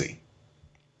crazy.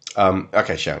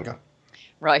 Okay, Sharon, go.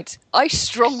 Right. I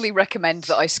strongly recommend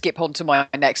that I skip on to my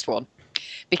next one.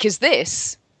 Because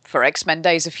this, for X-Men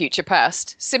Days of Future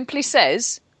Past, simply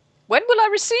says, "When will I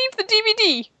receive the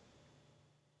DVD?"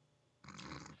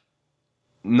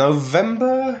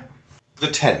 November the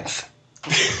 10th.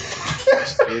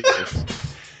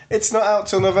 It's not out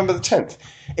till November the 10th.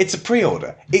 It's a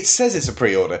pre-order. It says it's a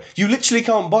pre-order. You literally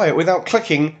can't buy it without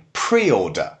clicking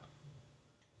pre-order.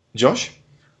 Josh?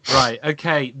 Right,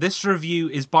 okay. This review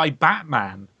is by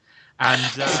Batman. And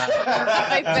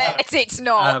I bet it's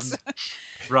not.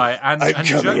 Right, and I'm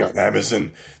coming on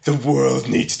Amazon. The world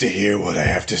needs to hear what I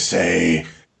have to say.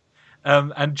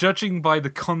 And judging by the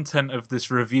content of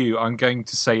this review, I'm going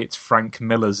to say it's Frank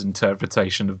Miller's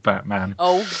interpretation of Batman.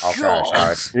 Oh, God. All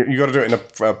right. You got to do it in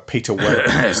a Peter Weller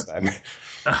voice then.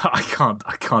 I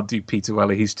can't do Peter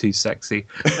Weller. He's too sexy.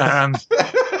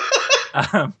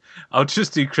 I'll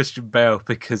just do Christian Bale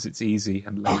because it's easy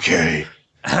and lazy. Okay.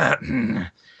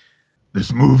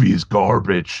 This movie is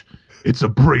garbage. It's a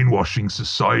brainwashing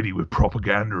society with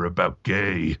propaganda about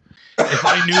gay. If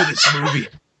I knew this movie...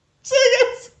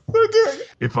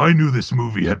 If I knew this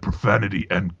movie had profanity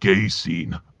and gay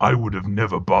scene, I would have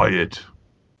never buy it.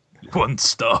 1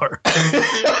 star. What's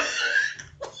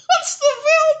the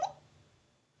film?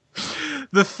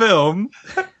 The film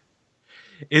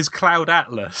is Cloud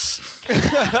Atlas.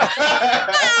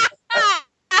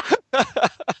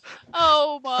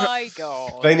 Oh my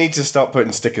God. They need to start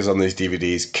putting stickers on these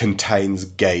DVDs. Contains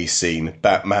gay scene.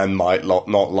 Batman might not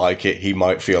like it. He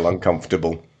might feel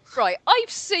uncomfortable. Right, I've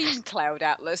seen Cloud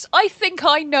Atlas. I think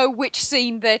I know which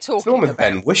scene they're talking It's the one with about.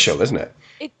 Ben Whishaw, isn't it?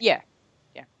 Yeah.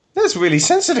 That's really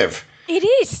sensitive. It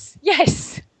is,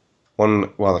 yes.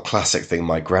 The classic thing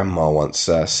my grandma once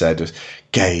said was,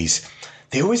 "Gays,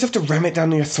 They always have to ram it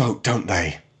down your throat, don't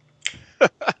they?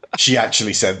 She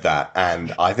actually said that,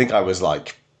 and I think I was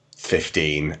like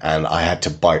 15, and I had to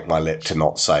bite my lip to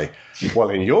not say, well,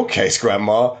 in your case,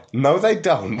 Grandma, no, they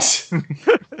don't.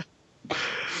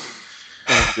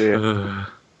 Oh, dear.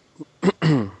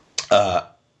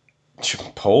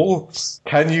 Paul,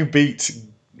 can you beat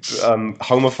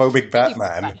homophobic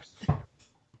Batman?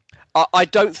 I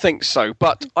don't think so,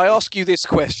 but I ask you this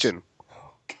question.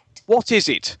 What is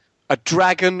it? A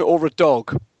dragon or a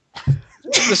dog?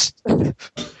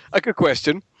 A good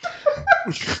question.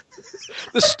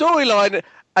 The storyline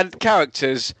and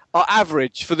characters are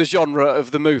average for the genre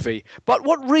of the movie, but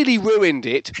what really ruined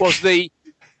it was the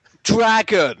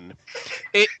dragon.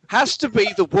 It has to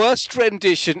be the worst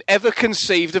rendition ever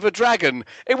conceived of a dragon.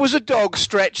 It was a dog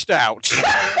stretched out.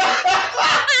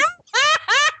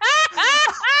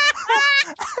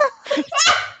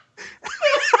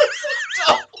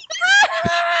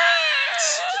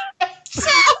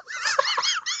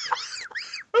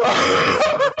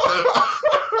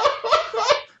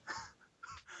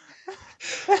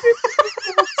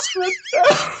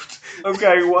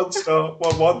 Okay, 1 star.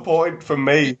 Well, 1 point from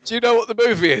me. Do you know what the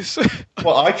movie is?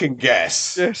 Well, I can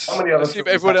guess. Yes. How many other Assume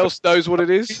everyone else knows what it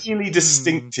is. Really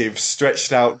distinctive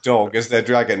stretched out dog as their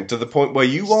dragon, to the point where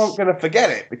you aren't going to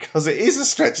forget it because it is a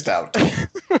stretched out dog.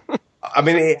 I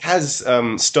mean, it has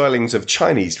stylings of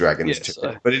Chinese dragons to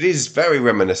it, but it is very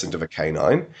reminiscent of a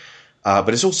canine. But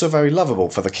it's also very lovable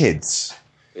for the kids.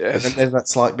 Yes. And then there's that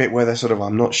slight bit where they're sort of,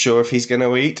 I'm not sure if he's going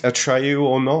to eat Atreyu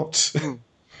or not.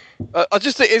 I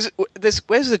just think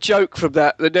where's the joke from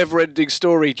that, the never-ending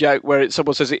story joke where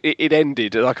someone says it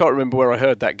ended, and I can't remember where I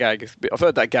heard that gag. I've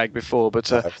heard that gag before, but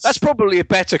that's probably a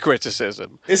better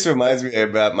criticism. This reminds me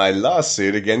about my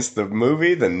lawsuit against the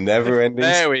movie The Never-Ending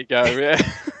There we go, yeah.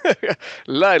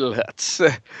 Lionel Hutz.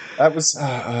 That was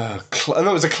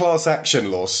it was a class action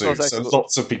lawsuit, so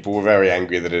lots of people were very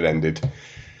angry that it ended.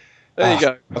 There you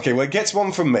go. Okay, well, it gets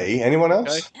one from me. Anyone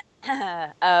else?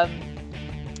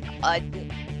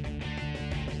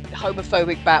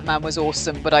 Homophobic Batman was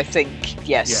awesome, but I think,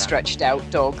 yes, stretched out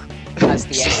dog has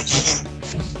the edge.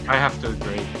 I have to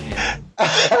agree. Yeah.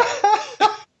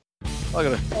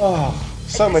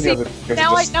 So many other.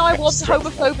 Now I want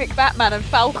homophobic Batman and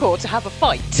Falcor to have a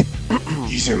fight.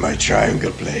 These are my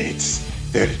triangle blades.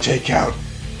 They're to take out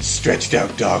stretched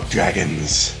out dog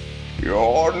dragons.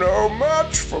 You're no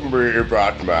match for me,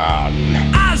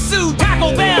 Batman. I sued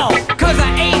Taco Bell, cause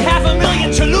I ate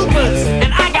 500,000 chalupas,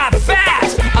 and I got fat.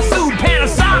 I sued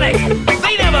Panasonic,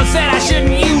 they never said I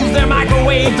shouldn't use their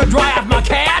microwave to dry off my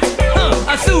cat.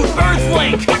 I sued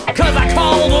Earthlink, cause I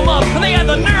called them up, and they had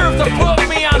the nerve to put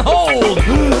me on hold.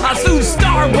 I sued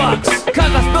Starbucks,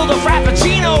 cause I spilled a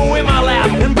Frappuccino in my lap,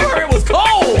 and brr, it was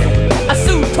cold. I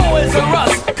sued Toys R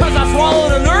Us, cause I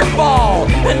swallowed a Nerf ball,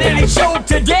 and then he choked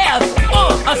to death.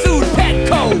 I sued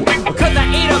Petco, cause I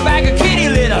ate a bag of kitty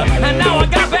litter, and now I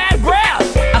got bad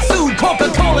breath. I sued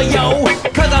Coca-Cola, yo,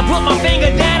 cause I put my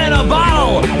finger down in a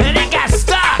bottle, and it got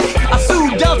stuck. I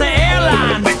sued Delta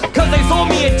Airlines, cause they sold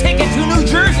me a ticket to New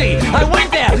Jersey. I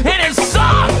went there, and it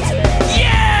sucked.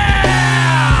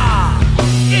 Yeah!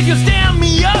 If you stand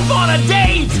me up on a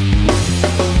date,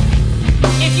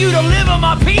 if you deliver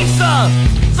my pizza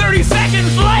 30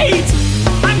 seconds late,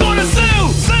 I'm gonna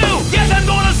sue, yes, I'm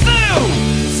gonna sue,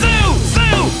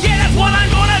 yeah, that's what I'm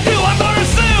gonna do, I'm gonna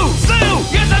sue,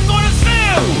 yes, I'm gonna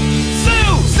sue,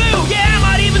 yeah, I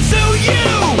might even sue you,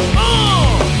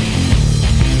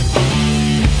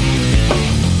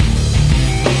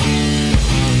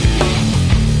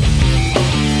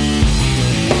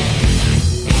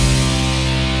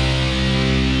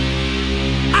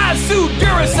 I sued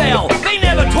Duracell, they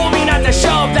never told me not to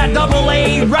shove that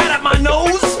AA right up my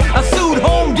nose. I sued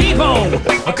Home Depot,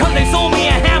 cause they sold me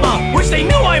a hammer, which they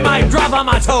knew I might drop on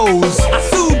my toes. I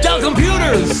sued Dell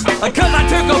Computers, cause I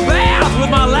took a bath with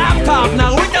my laptop,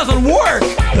 now it doesn't work.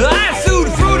 I sued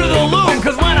Fruit of the Loom,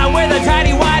 cause when I wear the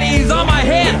tidy whities on my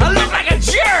head, I look like a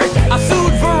jerk. I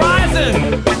sued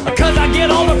Verizon, cause I get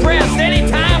all the press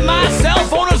anytime my cell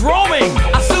phone is roaming.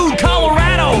 I sued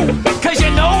Colorado, cause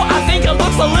you know, I think it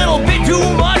looks a little bit too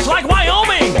much like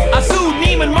Wyoming. I sued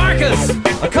Neiman Marcus,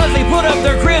 cause they put up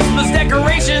their Christmas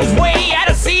decorations way out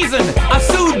of season. I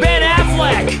sued Ben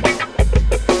Affleck.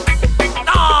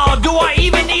 Oh, do I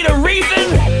even need a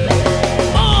reason?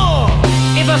 Oh,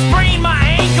 if I sprain my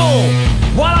ankle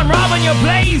while I'm robbing your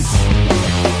place,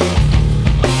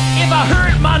 if I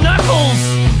hurt my knuckles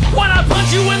when I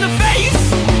punch you in the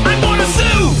face, I'm gonna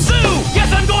sue,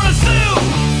 yes, I'm gonna sue,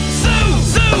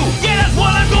 yeah, that's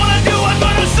what I'm gonna do, I'm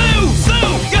gonna sue,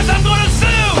 yes, I'm gonna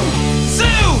sue,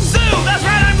 that's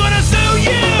right, I'm gonna sue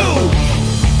you.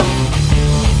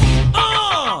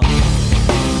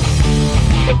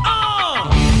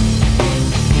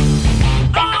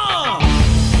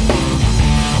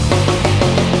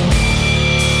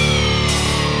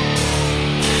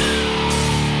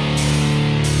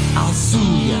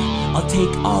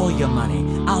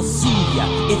 I'll sue ya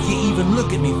if you even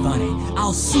look at me funny.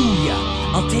 I'll sue ya,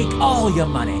 I'll take all your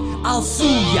money. I'll sue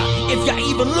ya if you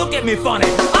even look at me funny.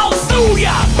 I'll sue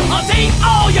ya, I'll take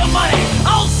all your money.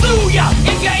 I'll sue ya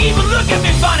if you even look at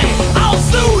me funny. I'll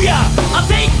sue ya, I'll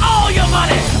take all your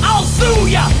money. I'll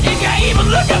sue ya if you even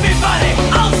look at me funny.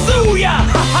 I'll sue ya,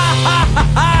 ha ha ha ha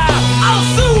ha. I'll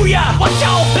sue ya, what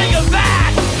y'all think of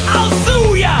that? I'll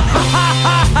sue ya, ha ha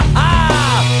ha ha ha.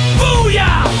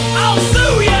 Booyah, I'll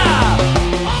sue ya.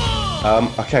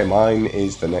 Okay, mine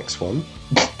is the next one.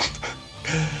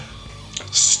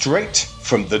 Straight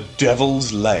from the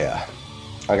Devil's Lair.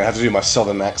 I'm gonna have to do my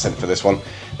southern accent for this one.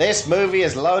 This movie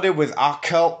is loaded with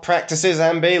occult practices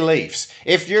and beliefs.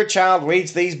 If your child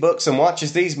reads these books and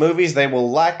watches these movies, they will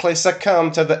likely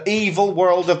succumb to the evil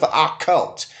world of the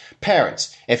occult.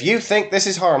 Parents, if you think this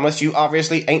is harmless, you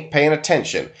obviously ain't paying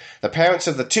attention. The parents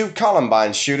of the 2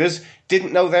 Columbine shooters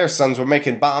didn't know their sons were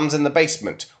making bombs in the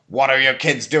basement. What are your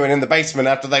kids doing in the basement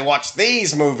after they watch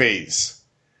these movies?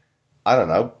 I don't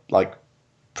know, like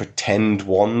pretend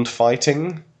wand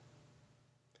fighting?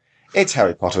 It's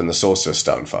Harry Potter and the Sorcerer's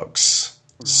Stone, folks.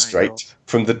 Straight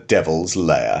from the Devil's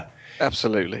Lair.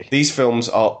 Absolutely. These films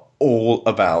are all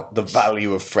about the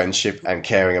value of friendship and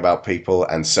caring about people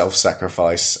and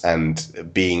self-sacrifice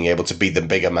and being able to be the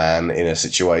bigger man in a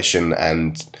situation,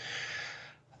 and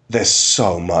there's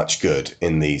so much good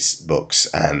in these books,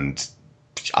 and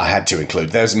I had to include,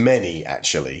 there's many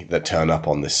actually that turn up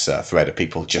on this thread of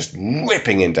people just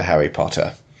ripping into Harry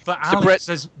Potter. But Alex,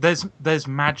 there's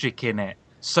magic in it.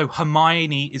 So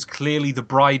Hermione is clearly the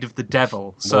bride of the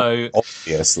devil. So well,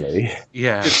 obviously,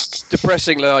 yeah.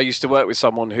 Depressingly, I used to work with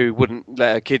someone who wouldn't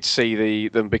let her kids see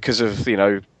them because of,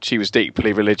 she was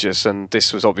deeply religious, and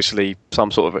this was obviously some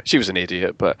sort of. She was an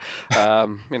idiot, but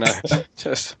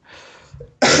just.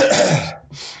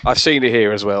 I've seen it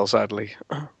here as well, sadly.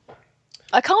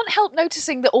 I can't help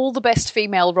noticing that all the best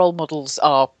female role models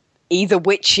are either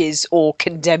witches or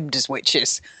condemned as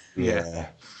witches. Yeah.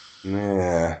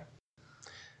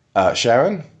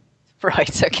 Sharon?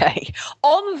 Right, okay.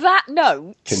 On that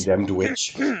note... Condemned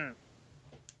witch.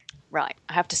 Right,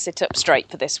 I have to sit up straight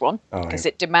for this one, because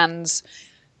it demands,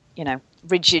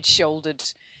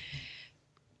 rigid-shouldered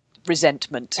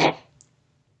resentment.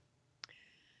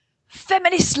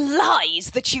 Feminist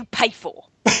lies that you pay for.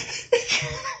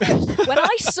 When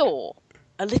I saw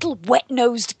a little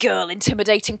wet-nosed girl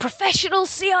intimidating professional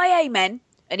CIA men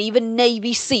and even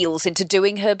Navy SEALs into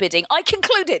doing her bidding, I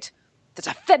concluded that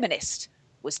a feminist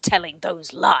was telling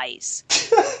those lies.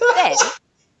 Then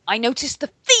I noticed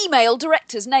the female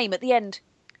director's name at the end.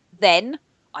 Then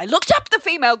I looked up the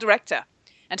female director,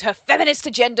 and her feminist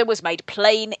agenda was made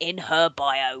plain in her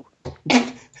bio.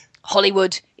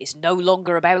 Hollywood is no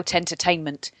longer about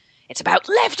entertainment. It's about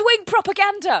left-wing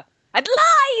propaganda and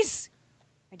lies!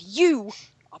 And you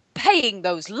are paying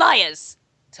those liars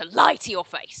to lie to your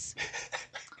face.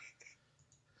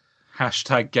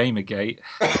 #Gamergate.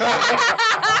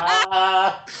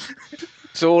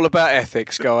 It's all about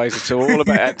ethics, guys. It's all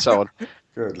about and so on.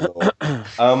 Good lord.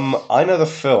 I know the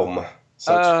film.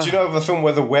 So, do you know the film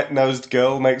where the wet-nosed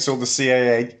girl makes all the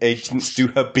CIA agents do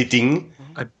her bidding?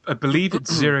 I believe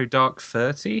it's Zero Dark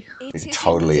 30. It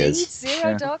totally is.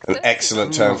 Zero Dark 30. An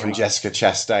excellent term from Jessica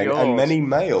Chastain and many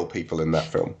male people in that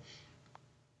film.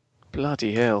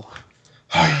 Bloody hell.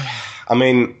 I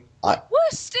mean...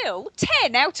 Worse still,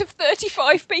 10 out of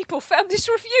 35 people found this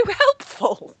review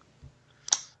helpful.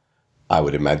 I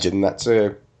would imagine that's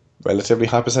a relatively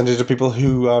high percentage of people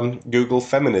who Google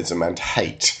feminism and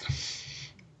hate.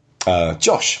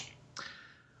 Josh.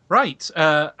 Right,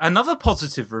 another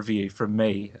positive review from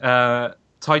me,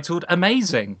 titled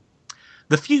Amazing.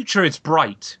 The future is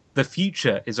bright. The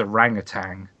future is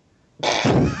orangutan.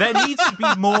 There needs to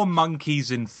be more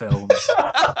monkeys in films.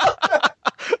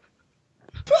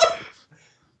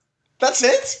 That's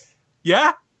it?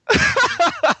 Yeah.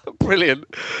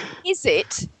 Brilliant. Is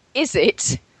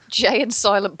it Jay and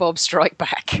Silent Bob Strike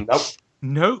Back?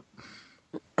 Nope.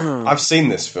 I've seen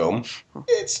this film.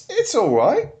 It's all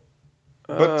right.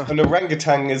 But an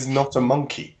orangutan is not a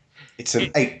monkey. It's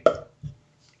an ape.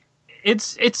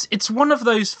 It's one of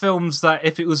those films that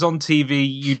if it was on TV,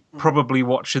 you'd probably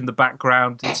watch in the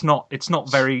background. It's not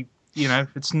very,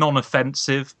 it's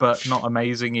non-offensive, but not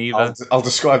amazing either. I'll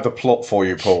describe the plot for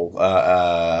you, Paul.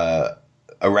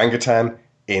 Orangutan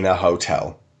in a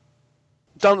hotel.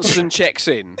 Dunstan checks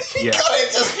in. Yeah.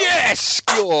 Yes,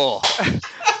 score.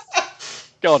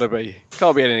 Gotta be.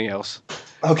 Can't be anything else.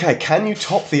 Okay, can you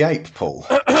top the ape, Paul?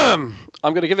 I'm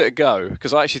going to give it a go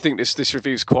because I actually think this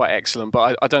review is quite excellent.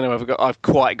 But I don't know if I've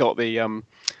quite got the.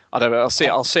 I don't know. I'll see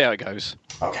how it goes.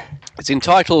 Okay. It's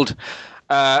entitled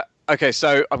 "A Okay,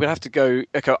 so I'm gonna have to go.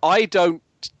 Okay, I don't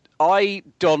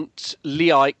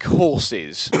like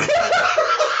horses.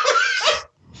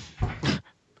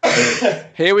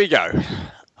 Here we go.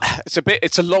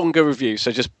 It's a longer review,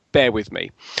 so just bear with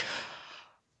me.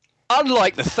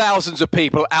 Unlike the thousands of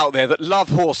people out there that love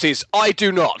horses, I do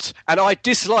not. And I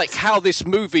dislike how this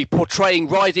movie portraying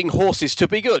riding horses to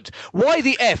be good. Why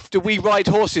the F do we ride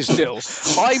horses still?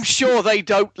 I'm sure they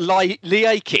don't like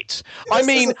it. I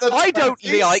mean, I don't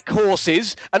like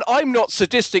horses, and I'm not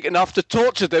sadistic enough to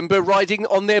torture them by riding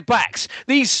on their backs.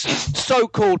 These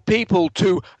so-called people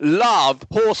to love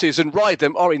horses and ride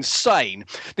them are insane.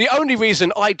 The only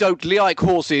reason I don't like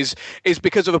horses is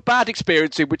because of a bad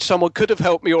experience in which someone could have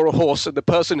helped me or a horse, and the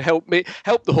person helped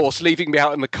the horse, leaving me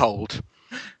out in the cold.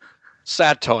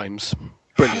 Sad times.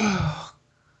 Brilliant.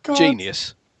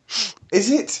 Genius. Is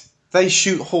it? They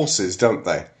shoot horses, don't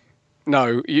they?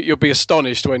 No, you'll be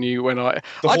astonished when I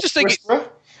just think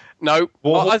no.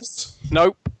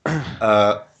 Nope.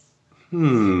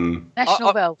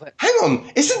 National Velvet. Hang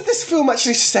on, isn't this film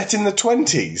actually set in the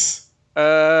 20s?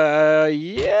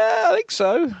 Yeah, I think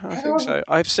so.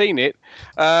 I've seen it.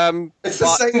 It's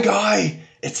the same guy.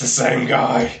 It's the same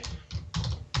guy.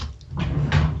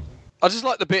 I just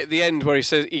like the bit at the end where he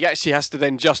says he actually has to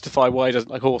then justify why he doesn't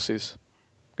like horses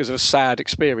because of a sad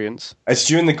experience. It's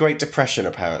during the Great Depression,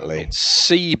 apparently.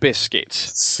 Seabiscuit.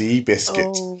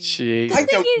 Seabiscuit. Oh, jeez. I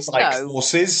don't like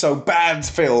horses, so bad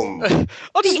film. I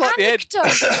just like the end.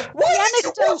 The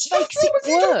anecdote makes it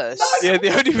worse. Yeah,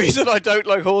 the only reason I don't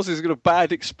like horses is a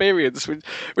bad experience which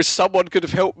someone could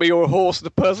have helped me or a horse, and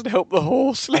the person helped the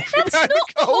horse. That's not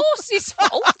the horse's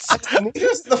fault. Neither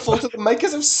is it the fault of the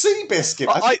makers of Seabiscuit.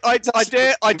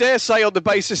 I dare say, on the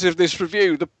basis of this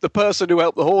review, the person who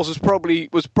helped the horse was probably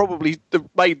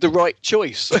made the right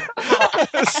choice. so I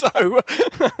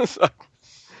just thought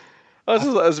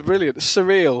that was brilliant.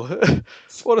 Surreal.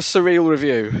 What a surreal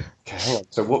review. Okay, hang on.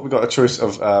 So what we got a choice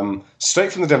of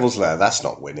Straight from the Devil's Lair. That's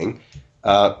not winning.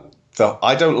 I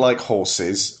don't like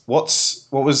horses. What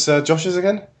was Josh's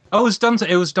again? Oh, it was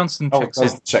Dunstan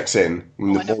checks in.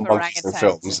 The more monkeys in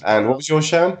films. And what was yours,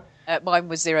 Sharon? Mine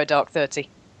was Zero Dark 30.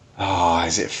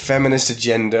 Is it feminist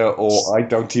agenda or I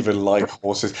don't even like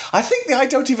horses? I think the I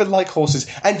don't even like horses,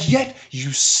 and yet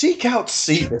you seek out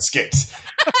Seabiscuit.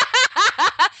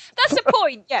 That's a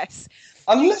point, yes.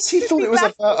 Unless he thought it was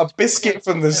about a biscuit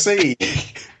from the sea.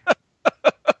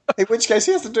 In which case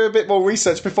he has to do a bit more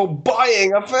research before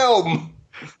buying a film.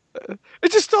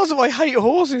 It just does. I hate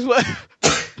horses. Anyway.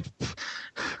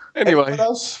 Anyone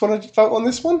else want to vote on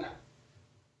this one?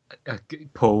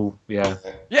 Paul, yeah.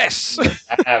 Yes!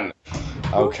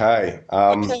 Okay.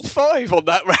 All 5 on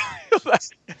that round.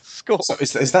 Score. So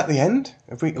is that the end?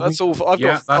 That's all. I've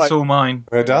got 5. That's all mine.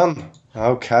 We're done.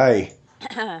 Okay.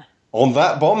 On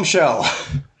that bombshell.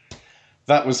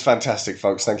 That was fantastic,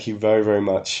 folks. Thank you very, very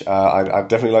much. I'd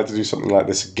definitely like to do something like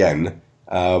this again.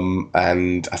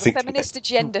 And I think feminist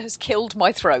agenda has killed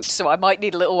my throat, so I might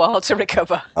need a little while to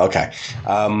recover. Okay.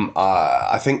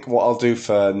 I think what I'll do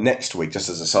for next week, just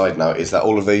as a side note, is that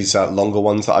all of these longer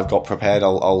ones that I've got prepared,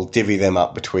 I'll divvy them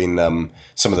up between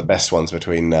some of the best ones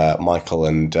between Michael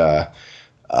and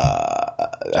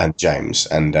James,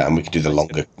 and we can do the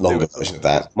longer version of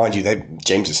that. Mind you,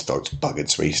 James's throat's buggered,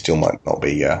 so he still might not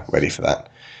be ready for that.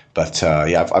 But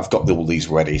I've got all these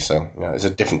ready, so it's a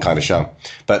different kind of show.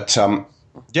 But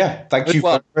thank you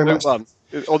very much. On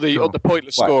the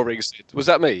pointless scoring, was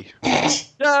that me? Yay!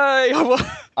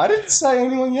 I didn't say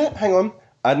anyone yet. Hang on.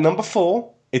 At number 4,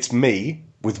 it's me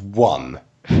with 1.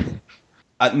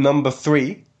 At number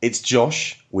 3, it's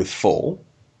Josh with 4.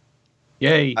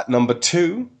 Yay! At number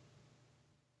 2,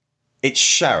 it's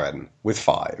Sharon with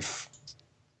 5.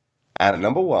 And at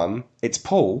number 1, it's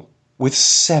Paul with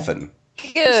 7.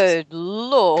 Good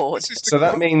Lord! So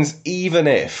that means even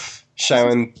if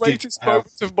Sharon did have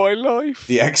of my life,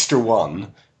 the extra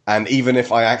 1, and even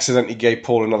if I accidentally gave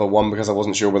Paul another 1 because I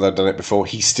wasn't sure whether I'd done it before,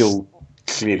 he still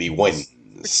clearly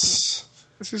wins.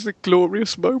 This is a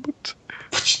glorious moment.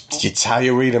 It's how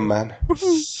you read them, man.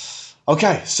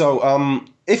 Okay, so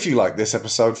if you like this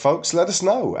episode, folks, let us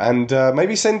know, and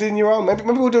maybe send in your own. Maybe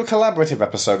we'll do a collaborative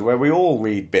episode where we all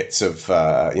read bits of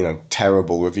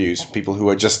terrible reviews from people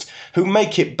who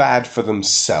make it bad for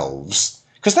themselves.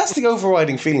 Because that's the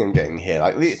overriding feeling I'm getting here.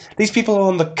 Like these people are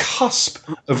on the cusp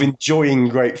of enjoying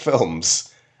great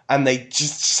films, and they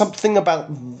just something about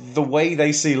the way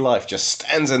they see life just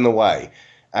stands in the way.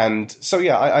 And so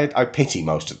I pity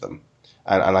most of them,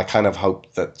 and I kind of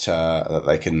hope that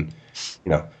they can,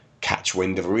 catch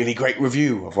wind of a really great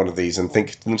review of one of these and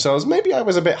think to themselves, maybe I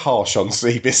was a bit harsh on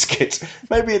Seabiscuit.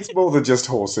 Maybe it's more than just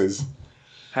horses.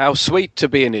 How sweet to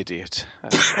be an idiot.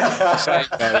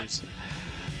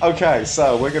 Okay,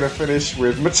 so we're going to finish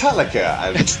with Metallica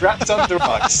and Trapped Under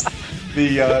Ice,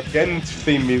 the end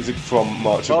theme music from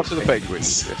March of the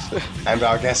Penguins. Yes. And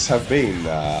our guests have been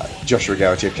Joshua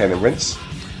Garrity of Ken and Rince.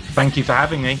 Thank you for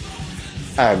having me.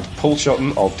 And Paul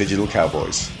Shotton of Digital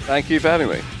Cowboys. Thank you for having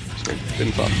me. It's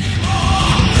been fun.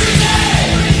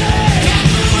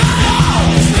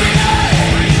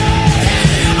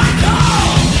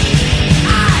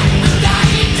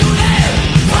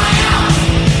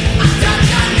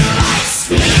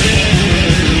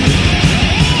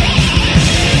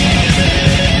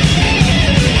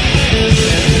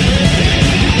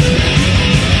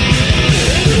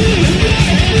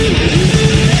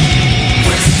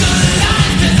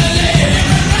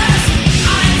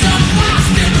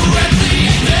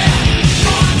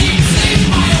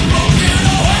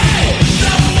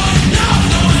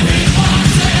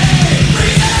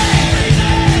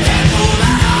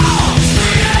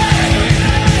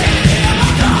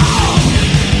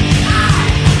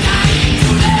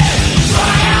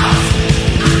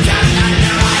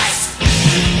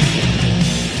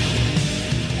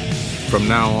 From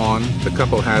now on, the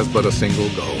couple has but a single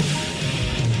goal: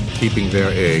 keeping their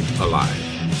egg alive.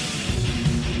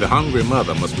 The hungry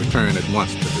mother must return at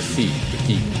once to the seed to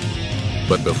keep.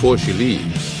 But before she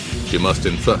leaves, she must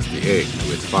entrust the egg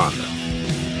to its father.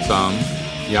 Some,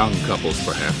 young couples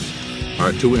perhaps,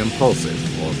 are too impulsive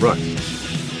or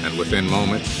rushed, and within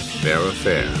moments, their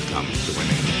affair comes to an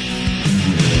end.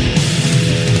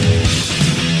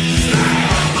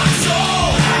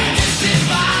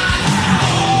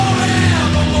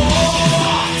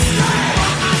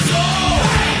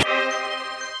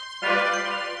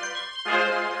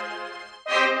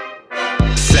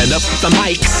 Set up the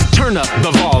mics, turn up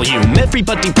the volume.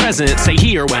 Everybody present, say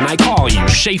here when I call you.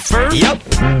 Schaefer?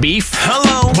 Yep. Beef?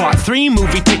 Hello. Bought 3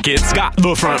 movie tickets, got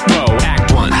the front row.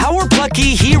 Act 1. Our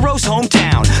plucky hero's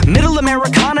hometown. Middle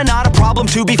Americana, not a problem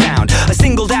to be found. A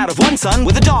single dad of one son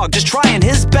with a dog, just trying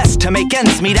his best to make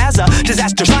ends meet as a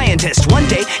disaster scientist. One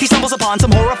day, he stumbles upon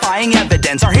some horrifying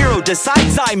evidence. Our hero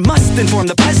decides, I must inform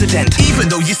the president. Even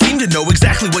though you seem to know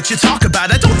exactly what you talk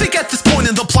about, I don't think at this point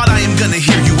in the plot I am gonna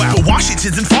hear you out. But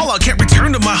Washington's in fallout, can't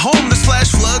return to my home. There's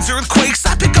flash floods, earthquakes,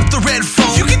 I pick up the red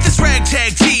phone. You get this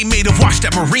ragtag tea made of washed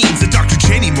out Marines, and Dr.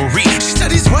 Jenny Marie, she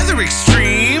studies weather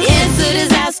extreme. It's a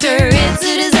disaster, it's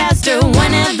a disaster.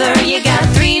 Whenever you got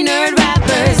 3 nerd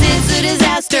rappers, it's a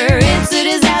disaster, it's a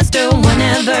disaster.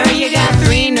 Whenever you got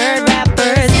 3 nerd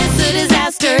rappers, it's a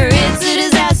disaster, it's a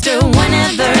disaster.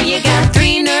 Whenever you got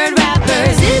 3 nerd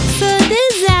rappers, it's a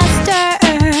disaster.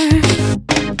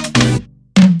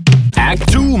 Act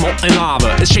 2, molten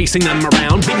lava is chasing them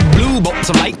around. Big blue bolts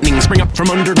of lightning spring up from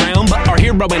underground. But our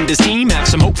hero and his team have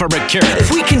some hope for a cure.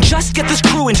 If we can just get this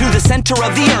crew into the center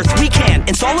of the earth, we can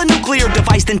install a nuclear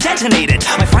device, then detonate it.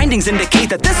 My findings indicate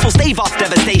that this will stave off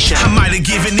devastation. I might have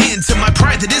given in to my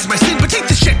pride, that is my sin. But take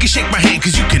the check and shake my hand,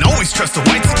 cause you can always trust the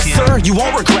white skin. Sir, you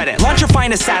won't regret it. Launch your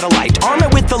finest satellite, arm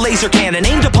it with the laser cannon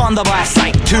aimed upon the blast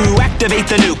site to activate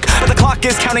the nuke. But the clock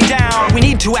is counting down. We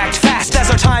need to act fast as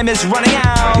our time is running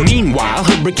out. Meanwhile,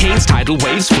 hurricanes, tidal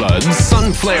waves, floods,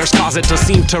 sun flares cause it to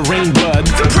seem to rain blood.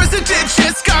 The president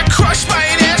just got crushed by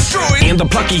an asteroid, and the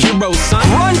plucky hero's son,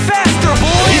 run faster,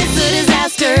 boy! It's a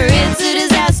disaster, it's a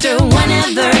disaster.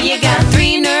 Whenever you got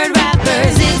 3 nerd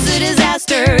rappers, it's a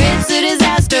disaster, it's a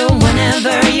disaster.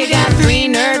 Whenever you got 3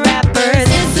 nerd rappers,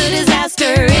 it's a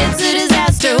disaster, it's a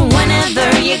disaster.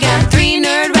 Whenever you got 3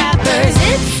 nerd rappers,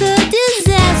 it's a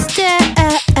disaster.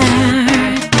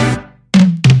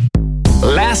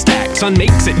 Last act, son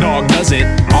makes it, dog doesn't.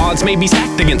 Odds may be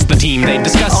stacked against the team, they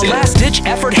discuss it. A last-ditch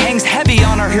effort hangs heavy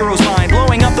on our hero's mind.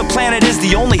 Blowing up the planet is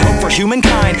the only hope for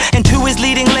humankind. And to his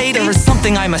leading lady, there is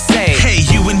something I must say. Hey,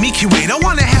 you and me, Kuwait, I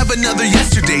wanna have another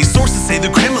yesterday. Sources say the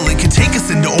Kremlin can take us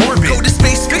into orbit. Go to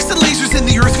space, fix the lasers in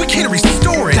the Earth, we can't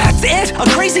restore it. That's it! A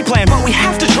crazy plan, but we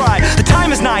have to try. The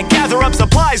time is nigh, gather up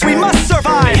supplies, we must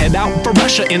survive. They head out for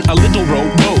Russia in a little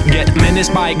rowboat. Get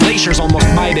menaced by glaciers, almost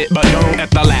bite it, but don't.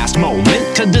 At the last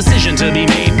moment, a decision to be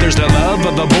made. There's the love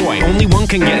of the boy, only one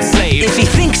can get saved. If he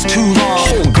thinks too long,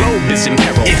 whole globe is in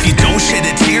peril. If you don't shed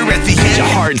a tear at the end, your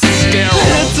heart's sterile.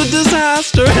 It's a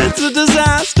disaster, it's a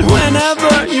disaster.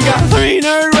 Whenever you got 3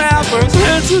 nerd rappers,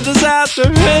 it's a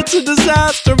disaster, it's a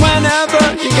disaster. Whenever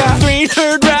you got 3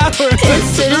 nerd rappers,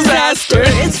 it's a disaster,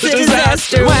 it's a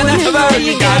disaster. Whenever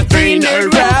you got 3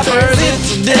 nerd rappers,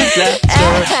 it's a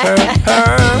disaster.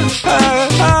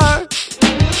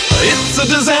 It's a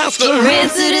disaster.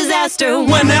 It's a disaster.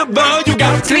 Whenever you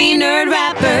got 3 nerd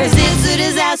rappers, it's a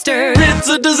disaster. It's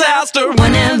a disaster.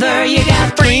 Whenever you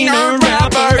got 3 nerd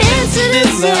rappers. It's a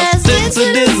disaster. It's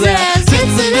a disaster.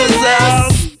 It's a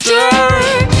disaster.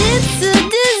 It's a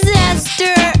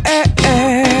disaster.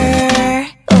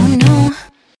 Oh no.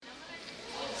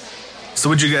 So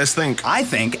what'd you guys think? I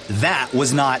think that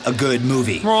was not a good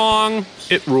movie. Wrong.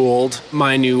 It ruled.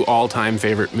 My new all-time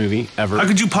favorite movie ever. How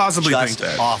could you possibly Just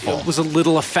think that? awful. It was a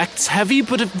little effects heavy,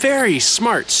 but a very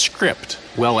smart script.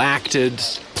 Well acted,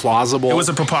 plausible. It was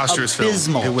a preposterous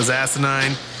Abysmal. film. It was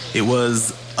asinine. It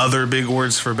was other big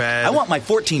words for bad. I want my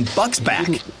 $14 back.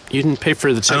 You didn't pay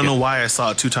for the ticket. I don't know why I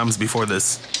saw it 2 times before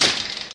this.